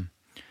home,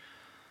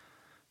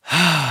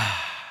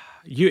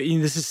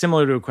 this is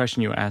similar to a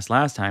question you asked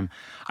last time.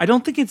 I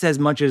don't think it's as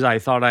much as I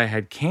thought I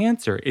had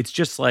cancer. It's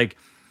just like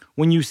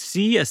when you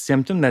see a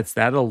symptom that's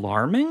that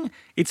alarming,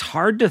 it's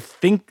hard to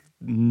think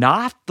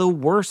not the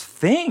worst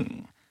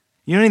thing.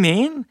 You know what I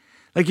mean?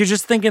 Like you're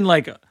just thinking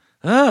like,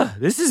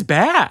 this is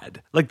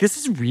bad. Like this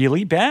is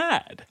really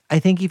bad. I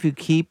think if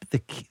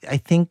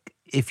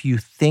you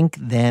think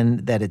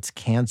then that it's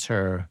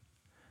cancer,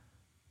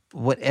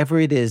 whatever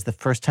it is, the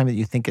first time that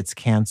you think it's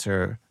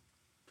cancer,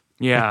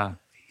 yeah,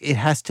 it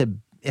has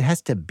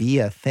to be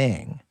a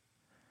thing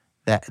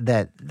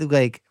that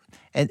like,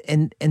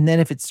 and then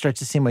if it starts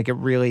to seem like it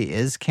really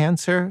is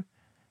cancer,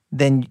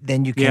 then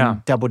you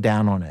can double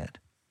down on it.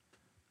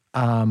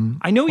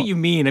 I know what you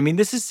mean. I mean,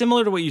 this is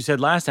similar to what you said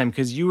last time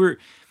because you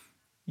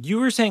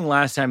were saying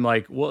last time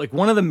like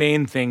one of the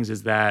main things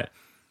is that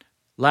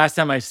last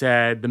time I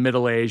said the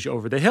middle-aged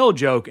over the hill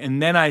joke,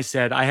 and then I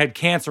said I had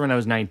cancer when I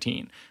was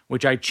 19,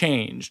 which I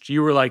changed.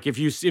 You were like, if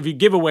you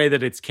give away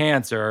that it's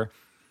cancer,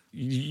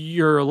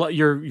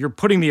 you're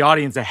putting the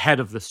audience ahead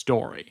of the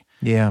story.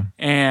 Yeah.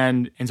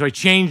 And so I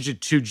changed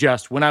it to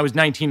just when I was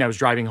 19, I was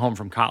driving home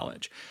from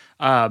college.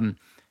 And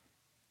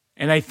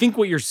I think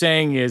what you're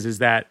saying is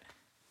that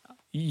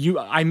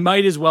I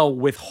might as well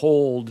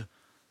withhold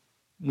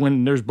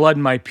when there's blood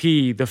in my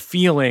pee, the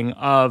feeling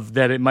of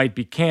that it might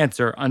be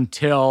cancer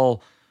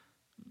until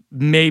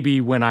maybe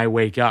when I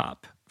wake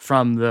up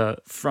from the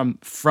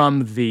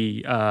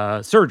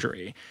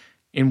surgery.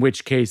 In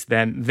which case,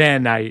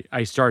 then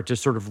I start to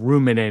sort of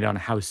ruminate on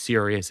how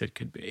serious it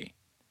could be.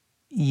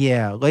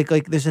 Yeah,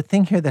 like there's a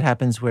thing here that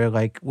happens where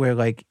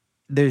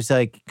there's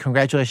like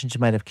congratulations, you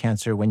might have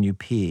cancer when you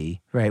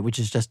pee, right? Which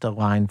is just a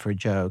line for a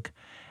joke,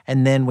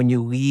 and then when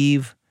you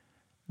leave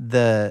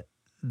the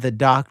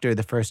doctor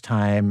the first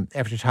time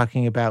after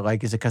talking about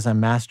like, is it because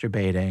I'm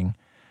masturbating?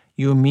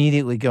 You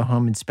immediately go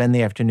home and spend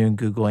the afternoon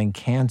Googling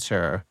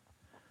cancer,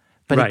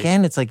 but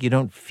again, it's like you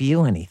don't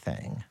feel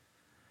anything.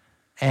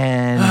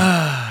 And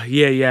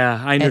yeah,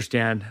 I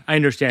understand.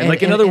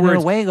 Like in other words, in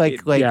a way,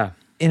 like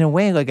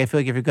I feel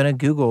like if you're going to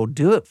Google,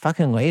 do it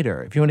fucking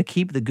later. If you want to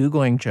keep the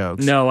Googling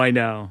jokes. No, I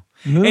know.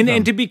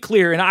 And to be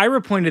clear, and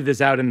Ira pointed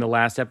this out in the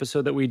last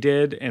episode that we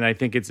did, and I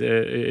think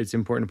it's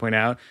important to point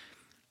out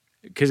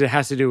because it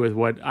has to do with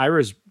what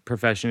Ira's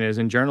profession is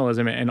in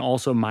journalism, and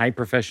also my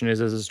profession is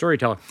as a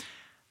storyteller.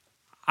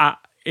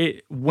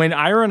 When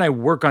Ira and I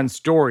work on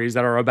stories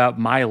that are about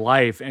my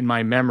life and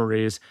my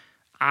memories,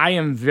 I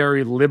am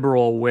very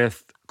liberal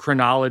with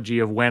chronology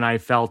of when I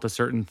felt a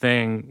certain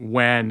thing,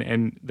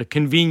 and the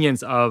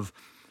convenience of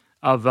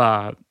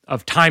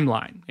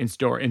timeline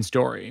in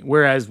story.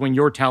 Whereas when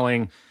you're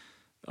telling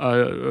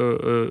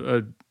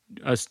a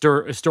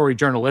story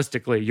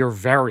journalistically, you're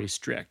very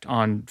strict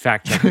on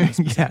fact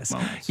checking. Yes,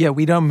 yeah,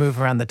 we don't move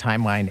around the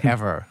timeline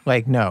ever.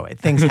 Like no,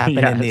 things happen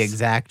in the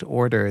exact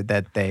order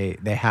that they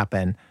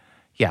happen.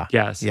 Yeah.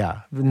 Yes.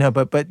 Yeah. No,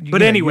 but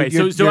anyway,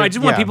 so I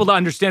just want people to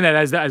understand that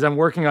as I'm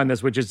working on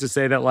this, which is to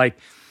say that like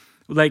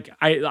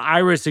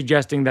Ira is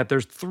suggesting that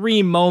there's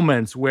 3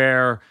 moments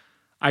where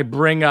I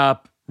bring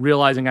up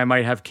realizing I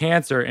might have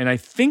cancer, and I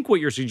think what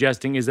you're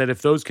suggesting is that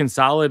if those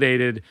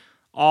consolidated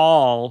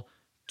all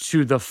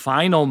to the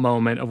final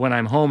moment of when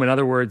I'm home, in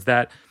other words,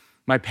 that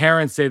my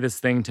parents say this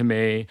thing to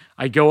me,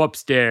 I go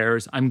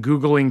upstairs, I'm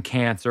Googling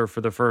cancer for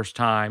the first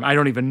time, I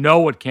don't even know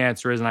what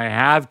cancer is, and I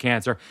have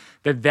cancer,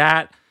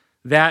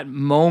 that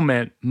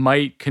moment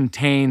might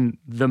contain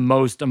the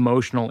most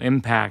emotional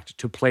impact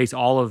to place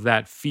all of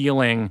that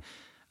feeling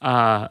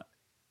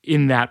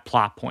in that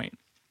plot point.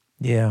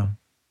 Yeah.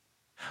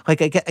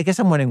 Like, I guess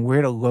I'm wondering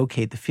where to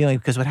locate the feeling,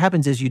 because what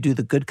happens is you do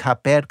the good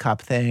cop, bad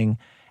cop thing,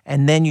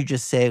 and then you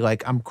just say,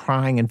 like, I'm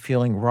crying and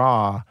feeling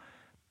raw.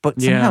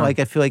 But somehow, like,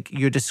 I feel like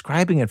you're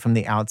describing it from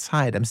the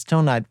outside. I'm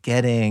still not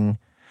getting,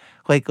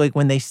 like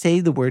when they say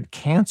the word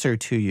cancer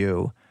to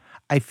you,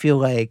 I feel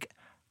like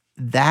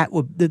that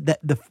would,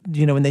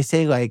 when they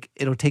say, like,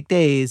 it'll take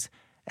days,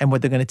 and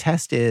what they're going to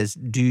test is,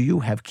 do you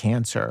have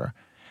cancer?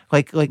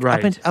 Like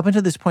right. up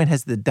until this point,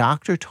 has the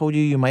doctor told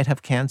you might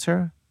have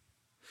cancer?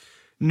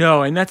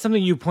 No, and that's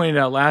something you pointed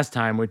out last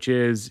time, which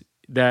is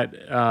that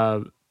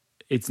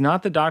it's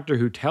not the doctor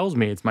who tells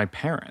me, it's my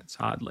parents,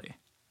 oddly.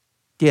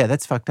 Yeah,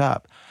 that's fucked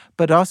up.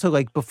 But also,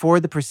 like,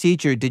 before the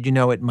procedure, did you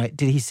know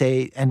did he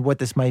say, and what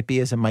this might be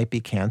is it might be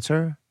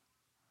cancer?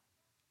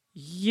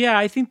 Yeah,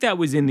 I think that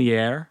was in the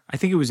air. I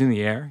think it was in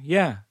the air,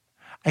 yeah.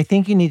 I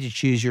think you need to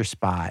choose your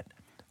spot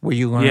where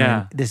you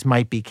learn this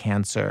might be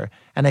cancer.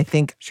 And I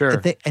think,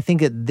 sure. I think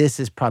that this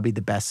is probably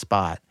the best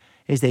spot.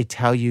 is they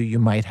tell you you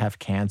might have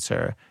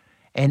cancer.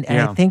 And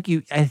Yeah. I think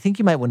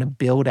you might want to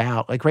build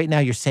out, like right now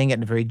you're saying it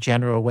in a very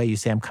general way. You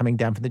say, I'm coming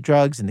down from the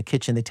drugs. In the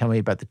kitchen, they tell me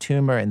about the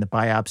tumor and the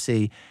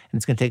biopsy, and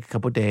it's going to take a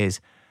couple of days,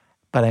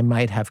 but I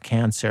might have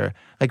cancer.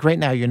 Like right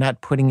now, you're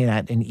not putting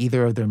that in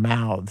either of their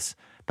mouths,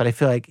 but I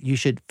feel like you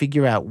should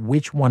figure out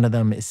which one of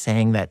them is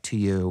saying that to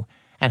you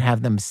and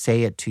have them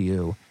say it to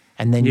you,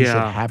 and then you should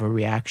Yeah. have a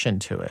reaction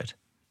to it.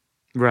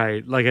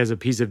 Right. Like as a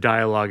piece of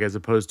dialogue as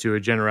opposed to a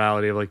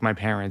generality of like my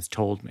parents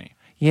told me.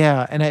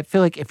 Yeah, and I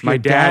feel like if your My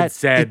dad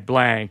said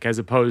blank as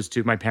opposed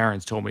to my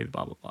parents told me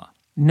blah, blah, blah.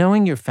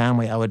 knowing your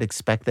family, I would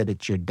expect that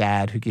it's your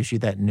dad who gives you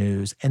that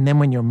news. And then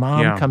when your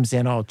mom Yeah. comes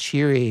in all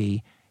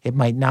cheery, it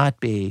might not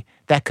be.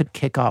 That could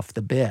kick off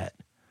the bit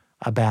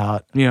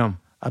about Yeah.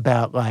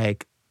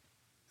 like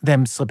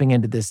them slipping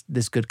into this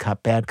good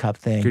cop, bad cop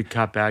thing. Good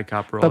cop, bad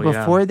cop role. But yeah.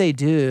 before they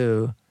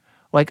do,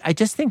 like I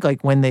just think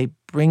like when they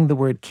bring the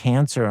word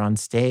cancer on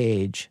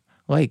stage,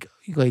 like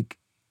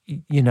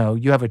you know,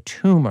 you have a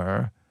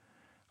tumor,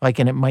 like,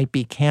 and it might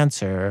be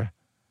cancer,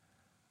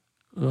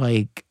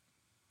 like,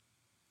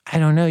 I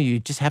don't know, you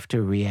just have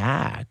to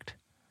react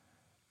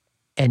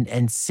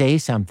and say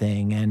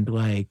something and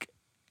like,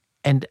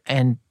 and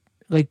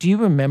like, do you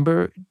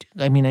remember,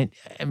 I mean,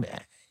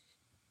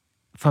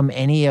 from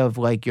any of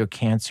like your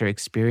cancer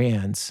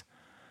experience,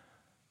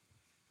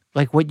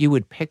 like what you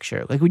would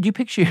picture? Like, would you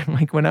picture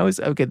like when I was,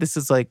 okay, this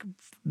is like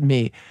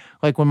me,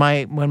 like when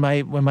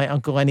my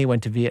Uncle Lenny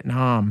went to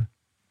Vietnam,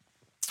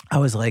 I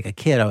was like a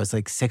kid, I was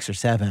like 6 or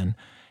 7.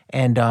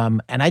 And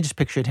I just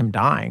pictured him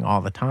dying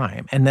all the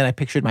time. And then I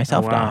pictured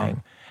myself wow.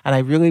 dying. And I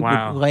really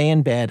Wow. would lay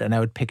in bed and I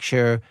would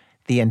picture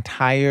the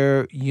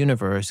entire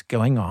universe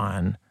going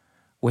on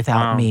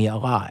without Wow. me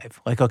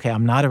alive. Like, okay,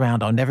 I'm not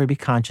around, I'll never be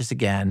conscious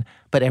again,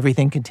 but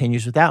everything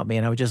continues without me.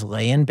 And I would just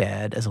lay in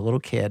bed as a little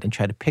kid and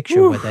try to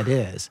picture what that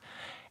is.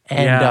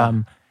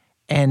 And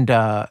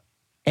Yeah.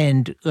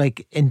 did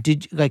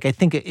like, I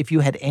think if you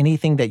had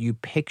anything that you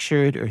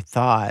pictured or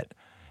thought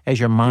as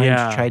your mind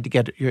Yeah. tried to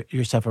get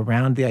yourself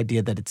around the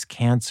idea that it's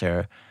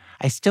cancer,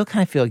 I still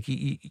kind of feel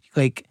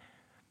like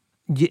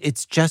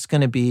it's just going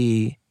to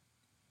be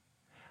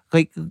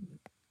like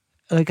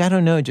I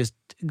don't know, just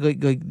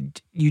like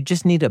you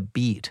just need a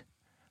beat.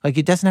 Like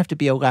it doesn't have to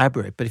be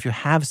elaborate, but if you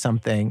have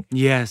something,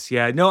 Yes,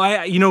 yeah. No,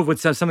 you know what?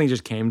 Something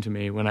just came to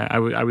me when I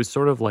was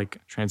sort of like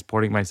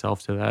transporting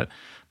myself to that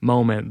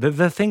moment.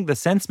 The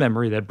sense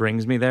memory that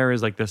brings me there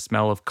is like the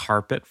smell of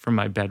carpet from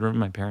my bedroom,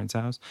 my parents'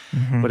 house.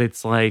 But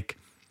it's like,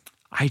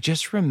 I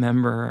just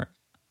remember,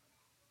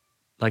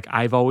 like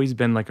I've always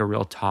been like a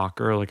real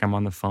talker. Like I'm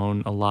on the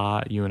phone a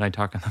lot. You and I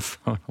talk on the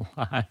phone a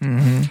lot.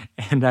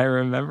 And I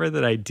remember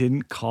that I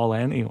didn't call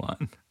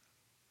anyone.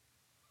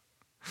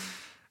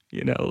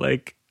 You know,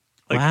 like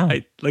Wow.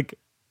 like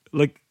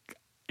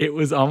it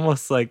was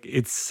almost like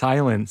it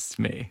silenced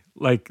me.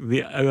 Like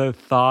the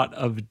thought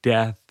of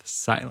death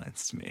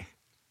silenced me.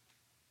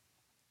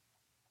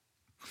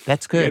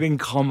 that's I good. didn't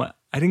call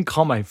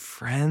my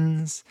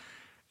friends.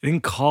 I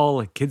didn't call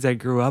like kids I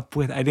grew up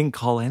with. I didn't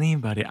call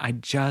anybody. I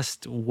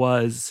just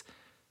was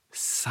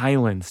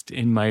silenced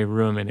in my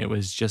room, and it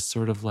was just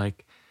sort of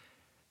like,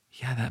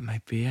 yeah, that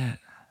might be it.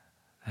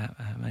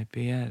 That might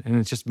be it. And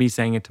it's just me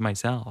saying it to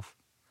myself.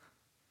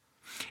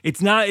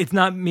 It's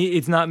not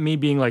me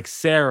being like,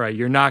 Sarah,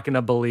 you're not going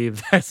to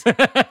believe this. You're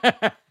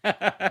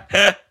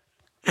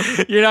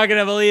not going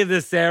to believe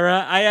this,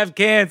 Sarah. I have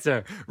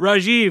cancer.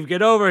 Rajiv,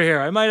 get over here.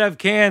 I might have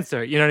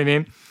cancer. You know what I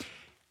mean?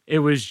 It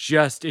was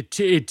just, it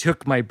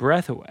took my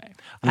breath away.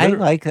 I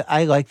like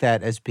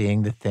that as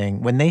being the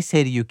thing. When they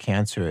say to you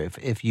cancer,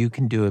 if you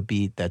can do a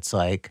beat that's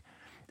like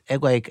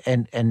if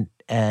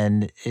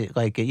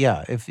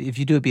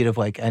you do a beat of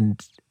like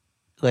and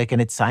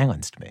it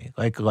silenced me.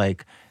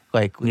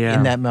 Yeah.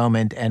 In that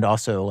moment, and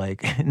also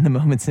like in the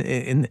moments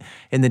in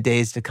the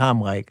days to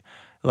come,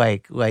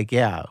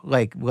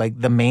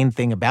 the main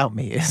thing about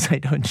me is I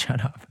don't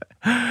shut up.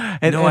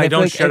 And I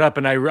don't like, shut up,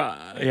 and sorry.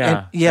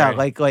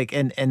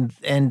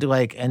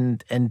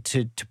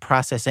 to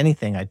process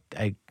anything, I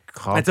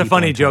call. That's a people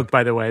funny and joke, talk.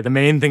 by the way. The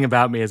main thing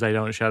about me is I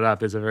don't shut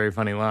up is a very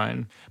funny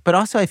line. But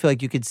also, I feel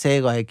like you could say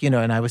like,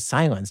 and I was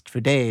silenced for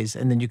days,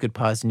 and then you could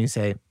pause and you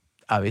say,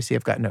 obviously,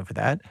 I've gotten over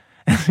that.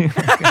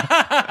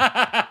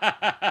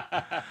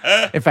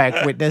 In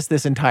fact, witness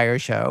this entire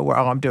show where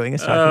all I'm doing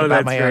is talking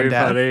about my own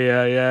death. Funny.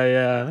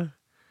 Yeah.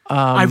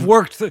 I've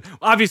worked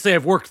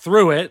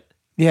through it.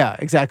 Yeah,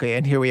 exactly.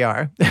 And here we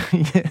are.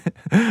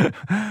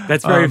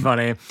 That's very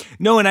funny.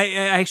 No, and I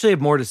actually have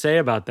more to say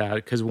about that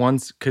because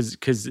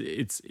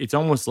it's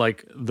almost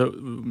like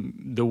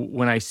the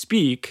when I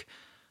speak,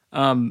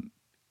 when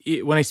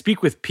I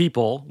speak with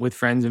people, with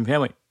friends and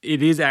family,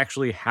 it is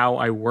actually how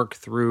I work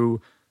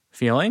through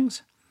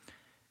feelings.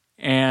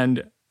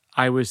 And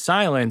I was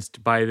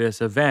silenced by this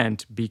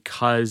event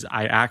because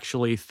I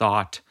actually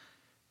thought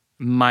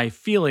my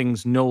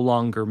feelings no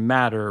longer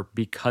matter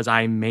because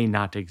I may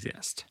not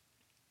exist.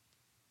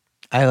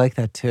 I like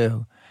that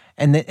too.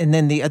 And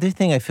then the other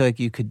thing I feel like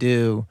you could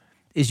do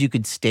is you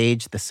could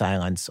stage the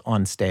silence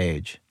on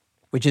stage,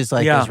 which is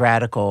like Yeah. as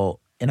radical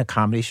in a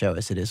comedy show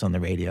as it is on the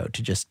radio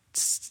to just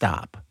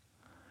stop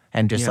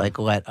and just like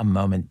let a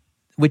moment,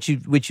 which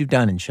you've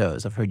done in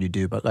shows. I've heard you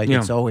do, but like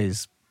it's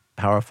always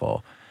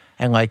powerful.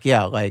 And like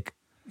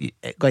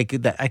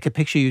that, I could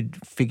picture you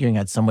figuring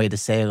out some way to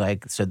say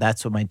like, so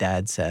that's what my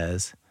dad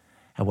says,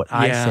 and what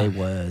I say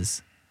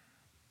was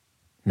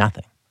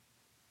nothing.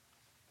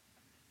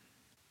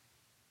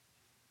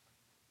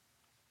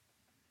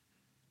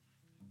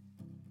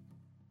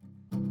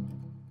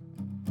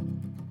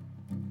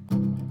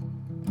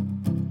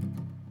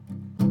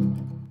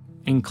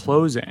 In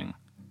closing,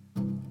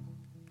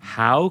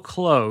 how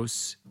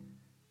close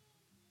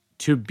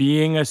to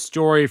being a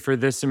story for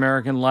This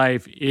American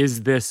Life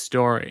is this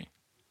story?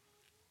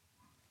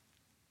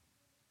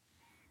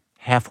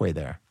 Halfway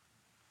there.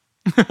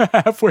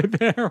 Halfway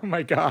there? Oh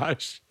my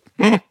gosh.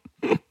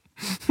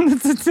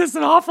 It's just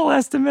an awful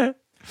estimate.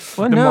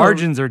 Well, The no.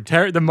 margins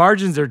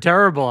are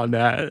terrible on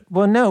that.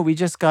 Well, no, we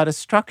just got a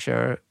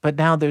structure, but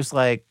now there's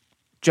like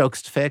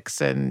jokes to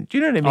fix, and do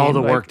you know what I mean? All the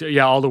Like,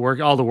 work,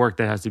 all the work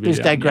that has to be there's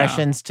done. Yeah.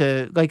 digressions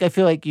to like. I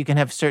feel like you can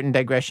have certain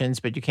digressions,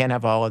 but you can't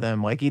have all of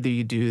them. Like either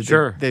you do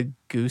the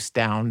goose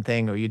down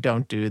thing, or you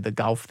don't do the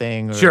golf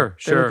thing. Or, Sure.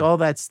 Like, all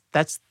that's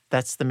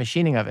the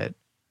machining of it.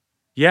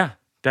 Yeah,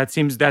 that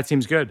seems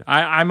good.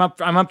 I'm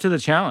up to the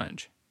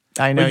challenge.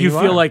 I know But you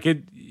feel are. like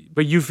it.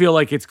 But you feel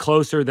like it's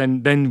closer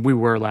than we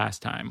were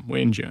last time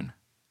in June.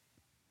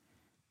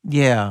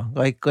 Yeah,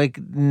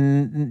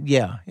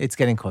 yeah, it's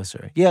getting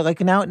closer. Yeah, like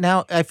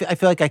now I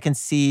feel like I can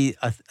see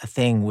a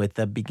thing with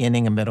a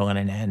beginning, a middle, and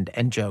an end,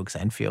 and jokes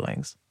and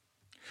feelings.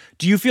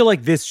 Do you feel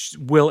like this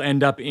will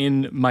end up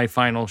in my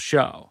final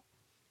show?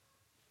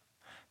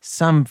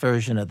 Some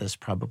version of this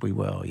probably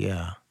will,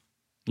 yeah.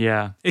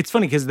 Yeah, it's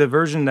funny because the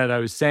version that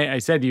I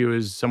said to you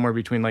is somewhere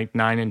between like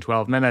 9 and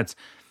 12 minutes.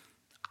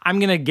 I'm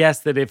gonna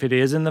guess that if it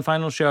is in the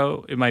final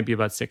show, it might be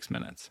about 6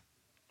 minutes.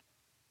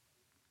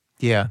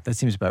 Yeah, that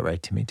seems about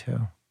right to me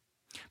too.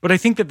 But I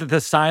think that the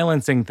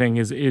silencing thing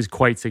is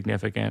quite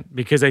significant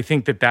because I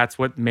think that that's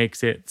what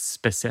makes it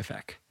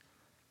specific.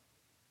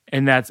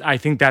 And I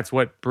think that's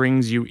what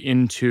brings you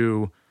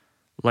into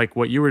like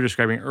what you were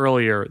describing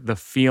earlier, the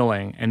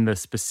feeling and the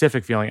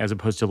specific feeling as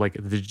opposed to like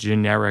the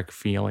generic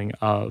feeling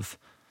of,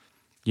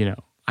 you know,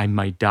 I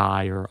might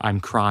die or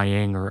I'm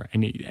crying or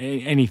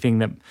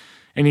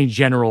any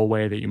general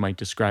way that you might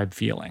describe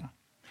feeling.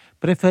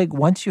 But I feel like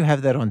once you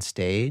have that on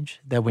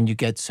stage, that when you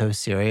get so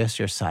serious,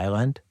 you're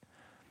silent.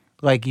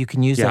 Like you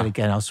can use that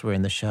again elsewhere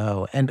in the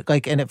show. And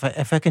like, and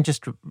if I can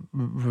just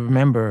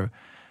remember,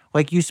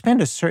 like you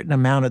spend a certain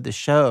amount of the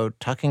show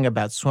talking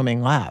about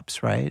swimming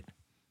laps, right?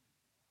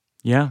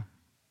 Yeah.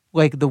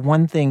 Like the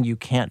one thing you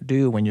can't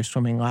do when you're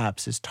swimming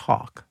laps is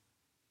talk.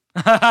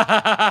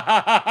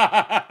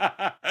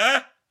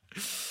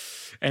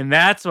 And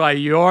that's why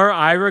you're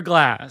Ira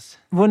Glass.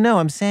 Well, no,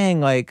 I'm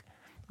saying like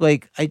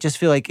I just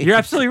feel like You're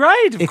absolutely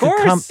right. Of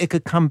course. It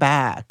could come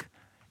back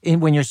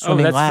when you're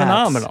swimming that's laps.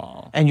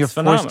 phenomenal. And you're It's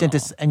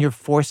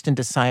forced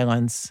into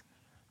silence.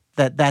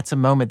 That's a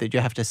moment that you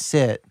have to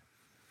sit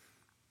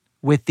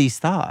with these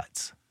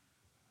thoughts,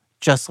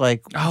 just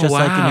like in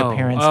your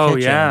parents'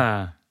 kitchen.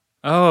 Yeah.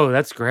 Oh,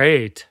 that's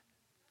great.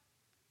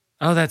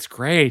 Oh, that's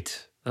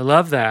great. I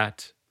love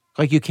that.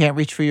 Like you can't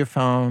reach for your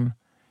phone.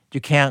 You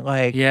can't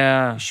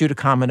shoot a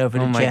comment over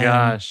to Jen. Oh my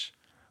gosh.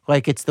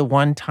 Like it's the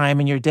one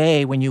time in your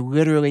day when you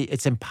literally,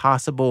 it's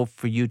impossible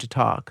for you to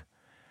talk.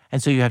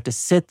 And so you have to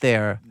sit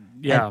there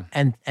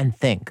and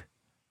think.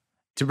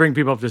 To bring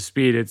people up to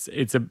speed,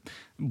 it's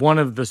one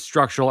of the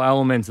structural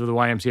elements of the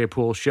YMCA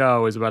pool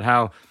show is about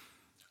how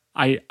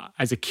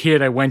as a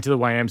kid, I went to the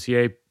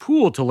YMCA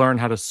pool to learn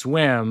how to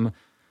swim,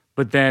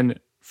 but then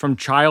from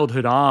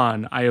childhood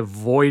on, I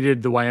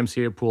avoided the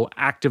YMCA pool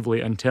actively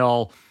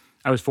until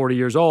I was 40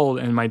 years old,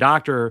 and my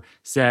doctor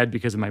said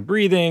because of my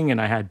breathing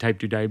and I had type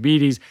 2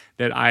 diabetes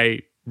that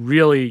I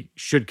really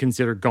should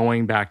consider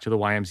going back to the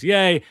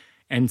YMCA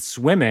and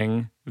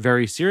swimming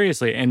very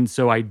seriously. And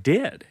so I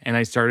did, and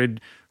I started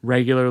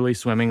regularly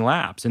swimming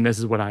laps. And this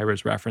is what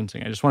Ira's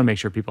referencing. I just want to make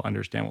sure people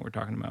understand what we're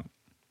talking about.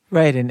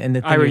 Right, and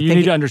the thing Ira, you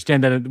need to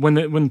understand that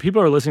when people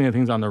are listening to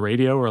things on the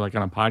radio or like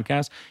on a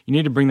podcast, you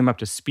need to bring them up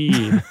to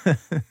speed so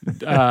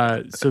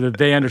that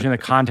they understand the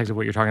context of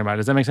what you're talking about.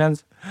 Does that make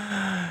sense?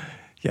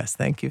 Yes,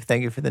 thank you.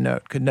 Thank you for the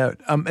note. Good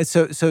note.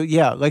 So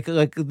yeah, like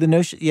the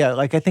notion, yeah,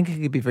 like I think it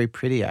could be very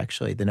pretty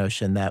actually, the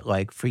notion that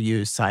like for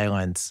you,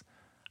 silence,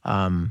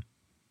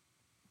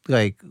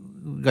 like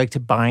to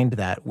bind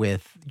that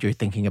with you're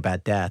thinking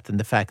about death and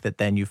the fact that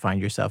then you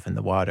find yourself in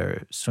the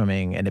water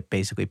swimming and it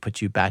basically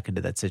puts you back into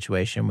that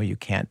situation where you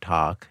can't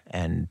talk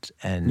and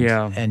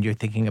you're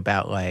thinking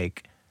about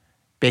like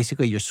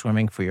basically you're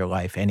swimming for your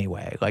life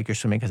anyway. Like you're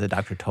swimming because the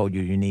doctor told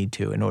you need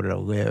to in order to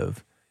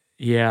live.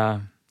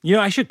 Yeah. You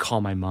know, I should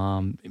call my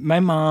mom. I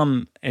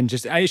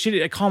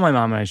should call my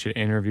mom and I should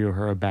interview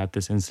her about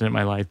this incident in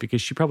my life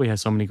because she probably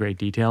has so many great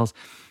details.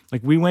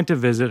 Like we went to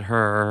visit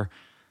her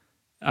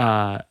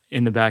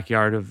in the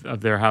backyard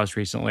of their house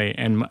recently,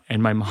 and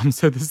my mom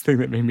said this thing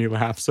that made me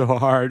laugh so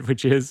hard,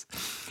 which is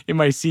in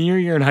my senior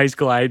year in high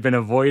school, I had been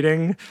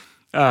avoiding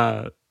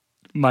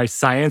my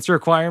science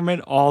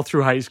requirement all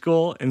through high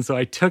school, and so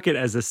I took it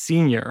as a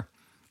senior,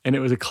 and it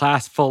was a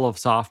class full of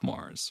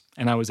sophomores,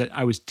 and I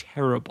was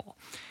terrible.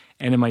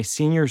 And in my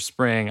senior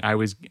spring, I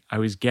was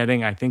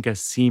getting, I think, a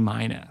C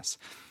minus,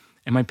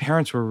 and my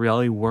parents were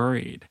really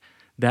worried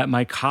that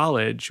my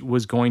college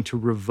was going to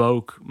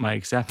revoke my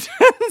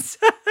acceptance,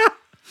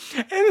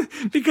 and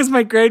because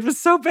my grade was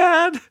so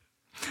bad.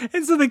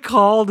 And so they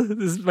called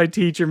my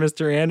teacher,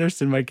 Mr.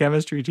 Anderson, my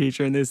chemistry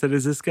teacher, and they said,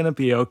 "Is this going to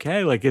be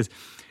okay? Like, is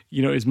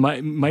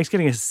Mike's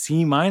getting a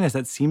C minus?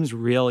 That seems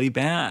really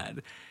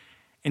bad."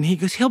 And he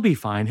goes, "He'll be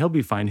fine. He'll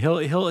be fine.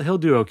 He'll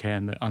do okay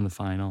on the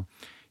final."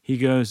 He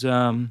goes,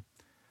 "But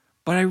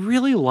I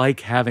really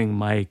like having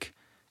Mike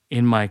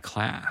in my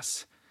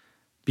class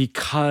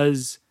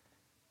because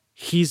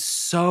he's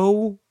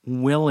so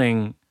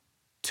willing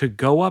to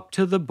go up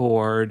to the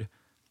board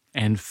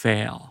and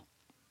fail.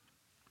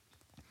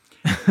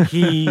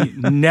 He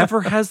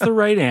never has the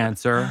right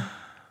answer.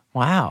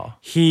 Wow.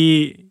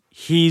 He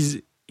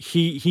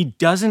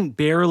doesn't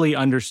barely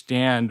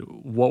understand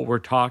what we're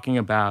talking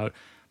about,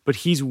 but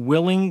he's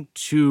willing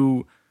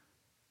to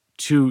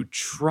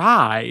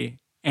try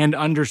and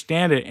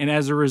understand it. And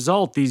as a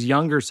result, these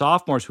younger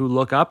sophomores who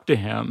look up to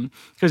him,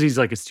 because he's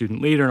like a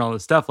student leader and all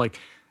this stuff, like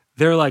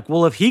they're like,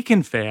 well, if he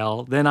can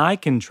fail, then I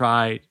can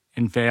try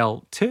and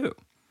fail too."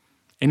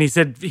 And he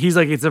said, he's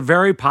like, it's a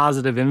very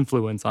positive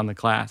influence on the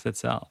class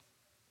itself.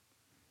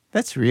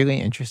 That's really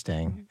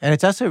interesting. And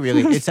it's also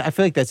really, I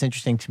feel like that's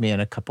interesting to me in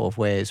a couple of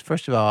ways.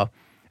 First of all,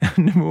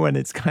 number one,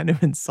 it's kind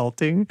of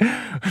insulting.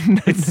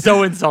 It's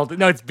so insulting.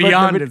 No, it's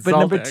beyond insulting. But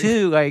number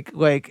two,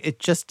 like it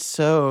just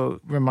so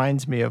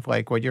reminds me of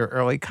like what your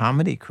early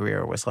comedy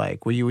career was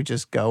like, where you would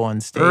just go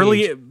on stage.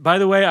 Early, by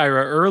the way,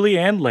 Ira, early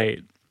and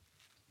late.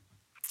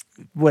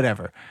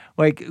 Whatever.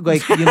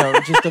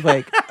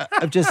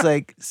 Just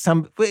like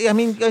some. I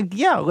mean,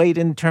 late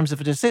in terms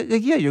of just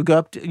you go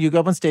up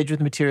on stage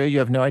with material. You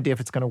have no idea if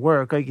it's going to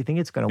work. Like you think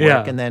it's going to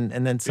work, and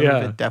then some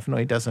of it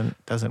definitely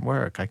doesn't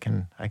work. I've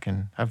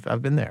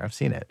been there. I've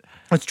seen it.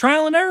 It's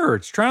trial and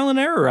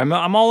error.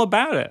 I'm all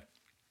about it.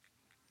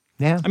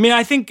 Yeah. I mean,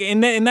 I think,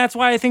 and that's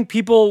why I think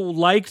people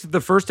liked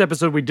the first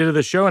episode we did of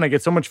the show, and I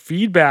get so much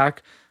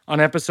feedback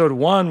on episode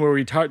 1 where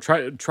we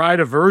tried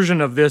a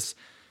version of this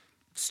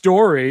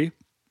story,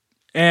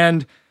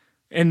 and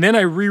then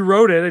I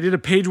rewrote it. I did a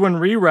page 1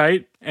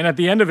 rewrite, and at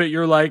the end of it,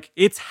 you're like,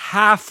 it's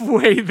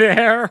halfway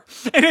there,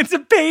 and it's a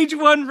page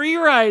 1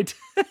 rewrite.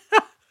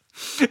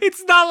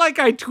 It's not like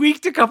I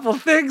tweaked a couple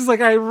things,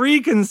 like I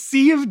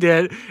reconceived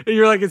it, and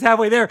you're like, it's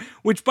halfway there,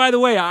 which, by the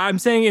way, I'm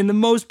saying in the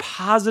most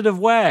positive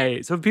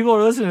way. So if people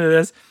are listening to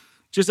this,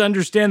 just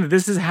understand that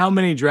this is how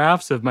many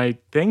drafts of my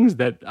things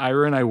that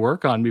Ira and I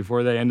work on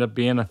before they end up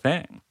being a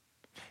thing.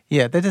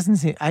 Yeah, that doesn't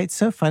seem. It's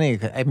so funny.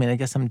 I mean, I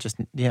guess I'm just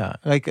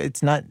like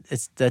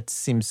that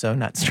seems so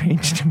not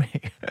strange to me.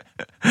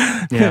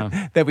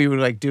 Yeah, that we would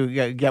like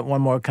get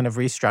one more kind of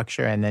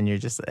restructure, and then you're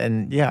just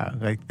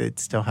like it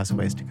still has a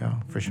ways to go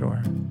for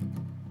sure.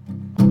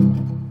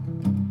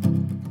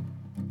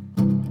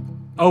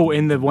 Oh,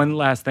 and the one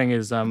last thing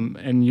is,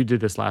 and you did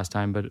this last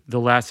time, but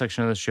the last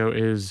section of the show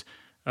is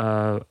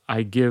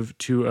I give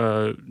to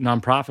a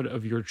nonprofit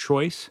of your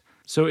choice.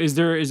 So is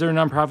there a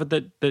nonprofit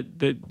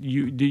that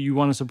you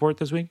want to support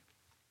this week?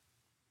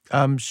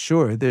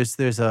 Sure.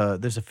 There's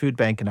a food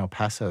bank in El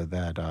Paso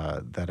that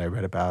I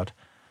read about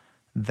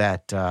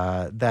that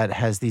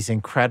has these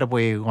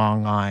incredibly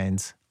long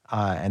lines,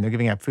 and they're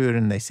giving out food,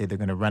 and they say they're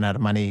going to run out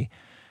of money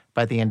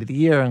by the end of the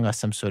year unless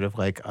some sort of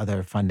like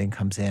other funding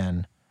comes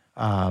in.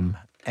 And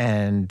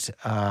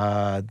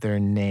their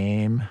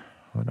name,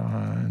 hold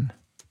on.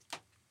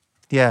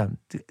 Yeah,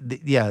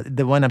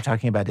 the one I'm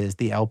talking about is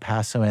the El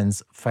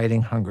Pasoans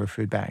Fighting Hunger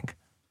Food Bank.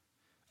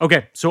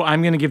 Okay, so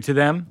I'm going to give to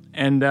them,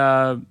 and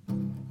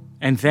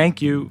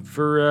thank you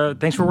for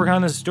thanks for working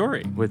on this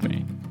story with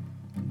me.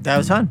 That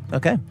was fun.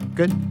 Okay,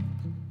 good.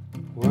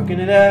 Working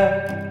it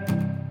out,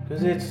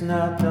 'cause it's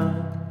not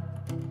done.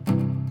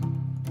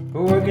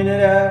 We're working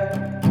it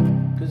out,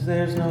 'cause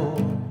there's no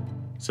one.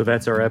 So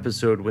that's our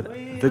episode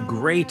with the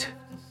great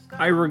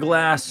Ira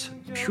Glass,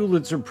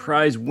 Pulitzer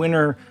Prize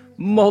winner,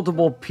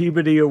 multiple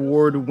Peabody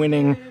Award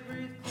winning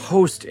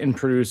host and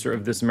producer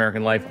of This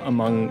American Life,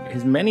 among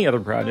his many other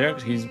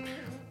projects. He's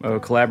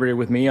collaborated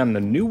with me on the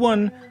new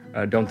one,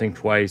 Don't Think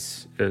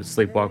Twice,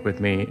 Sleepwalk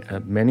With Me,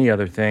 many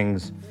other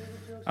things.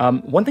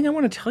 One thing I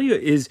want to tell you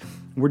is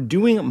we're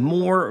doing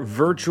more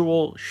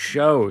virtual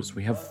shows.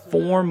 We have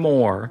 4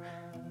 more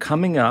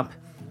coming up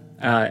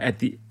at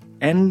the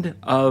end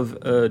of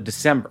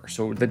December.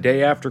 So the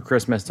day after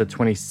Christmas, the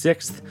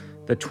 26th,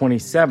 the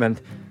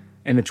 27th,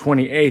 and the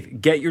 28th.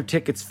 Get your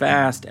tickets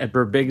fast at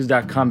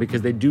birbigs.com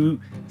because they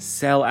do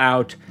sell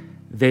out.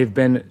 They've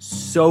been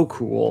so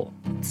cool,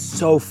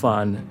 so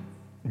fun.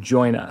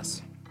 Join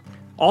us.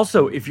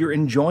 Also, if you're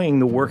enjoying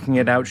the Working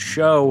It Out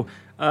show,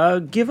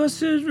 give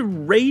us a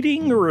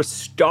rating or a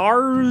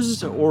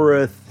stars or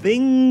a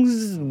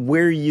things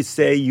where you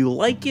say you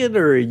like it,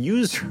 or a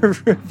user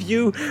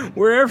review,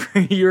 wherever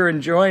you're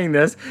enjoying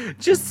this.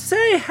 Just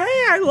say,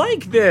 hey, I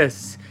like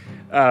this.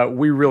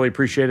 We really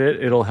appreciate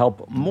it. It'll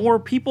help more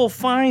people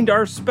find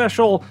our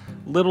special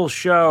little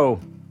show.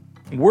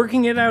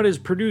 Working It Out is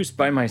produced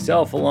by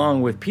myself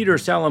along with Peter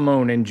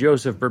Salamone and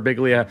Joseph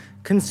Berbiglia.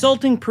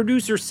 Consulting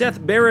producer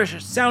Seth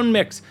Barish. Sound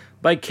mix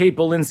by Kate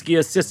Belinsky.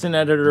 Assistant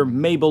editor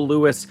Mabel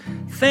Lewis.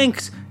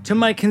 Thanks to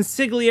my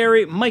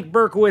consigliere Mike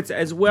Berkowitz,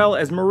 as well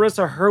as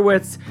Marissa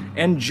Hurwitz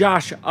and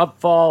Josh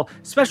Upfall.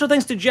 Special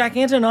thanks to Jack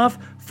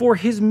Antonoff for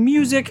his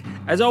music.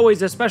 As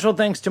always, a special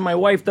thanks to my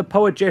wife, the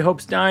poet J-Hope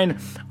Stein.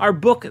 Our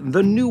book,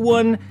 The New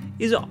One,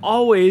 is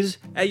always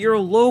at your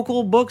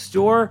local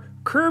bookstore,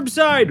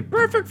 curbside,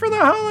 perfect for the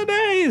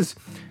holidays.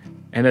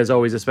 And as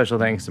always, a special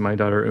thanks to my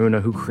daughter Una,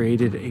 who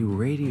created a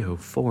radio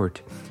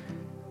fort.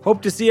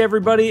 Hope to see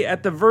everybody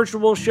at the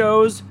virtual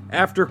shows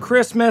after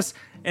Christmas.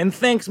 And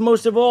thanks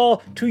most of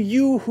all to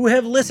you who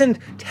have listened.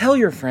 Tell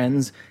your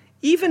friends,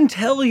 even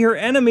tell your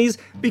enemies,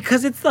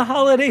 because it's the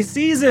holiday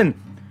season.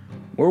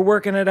 We're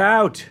working it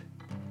out.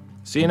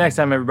 See you next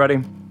time,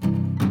 everybody.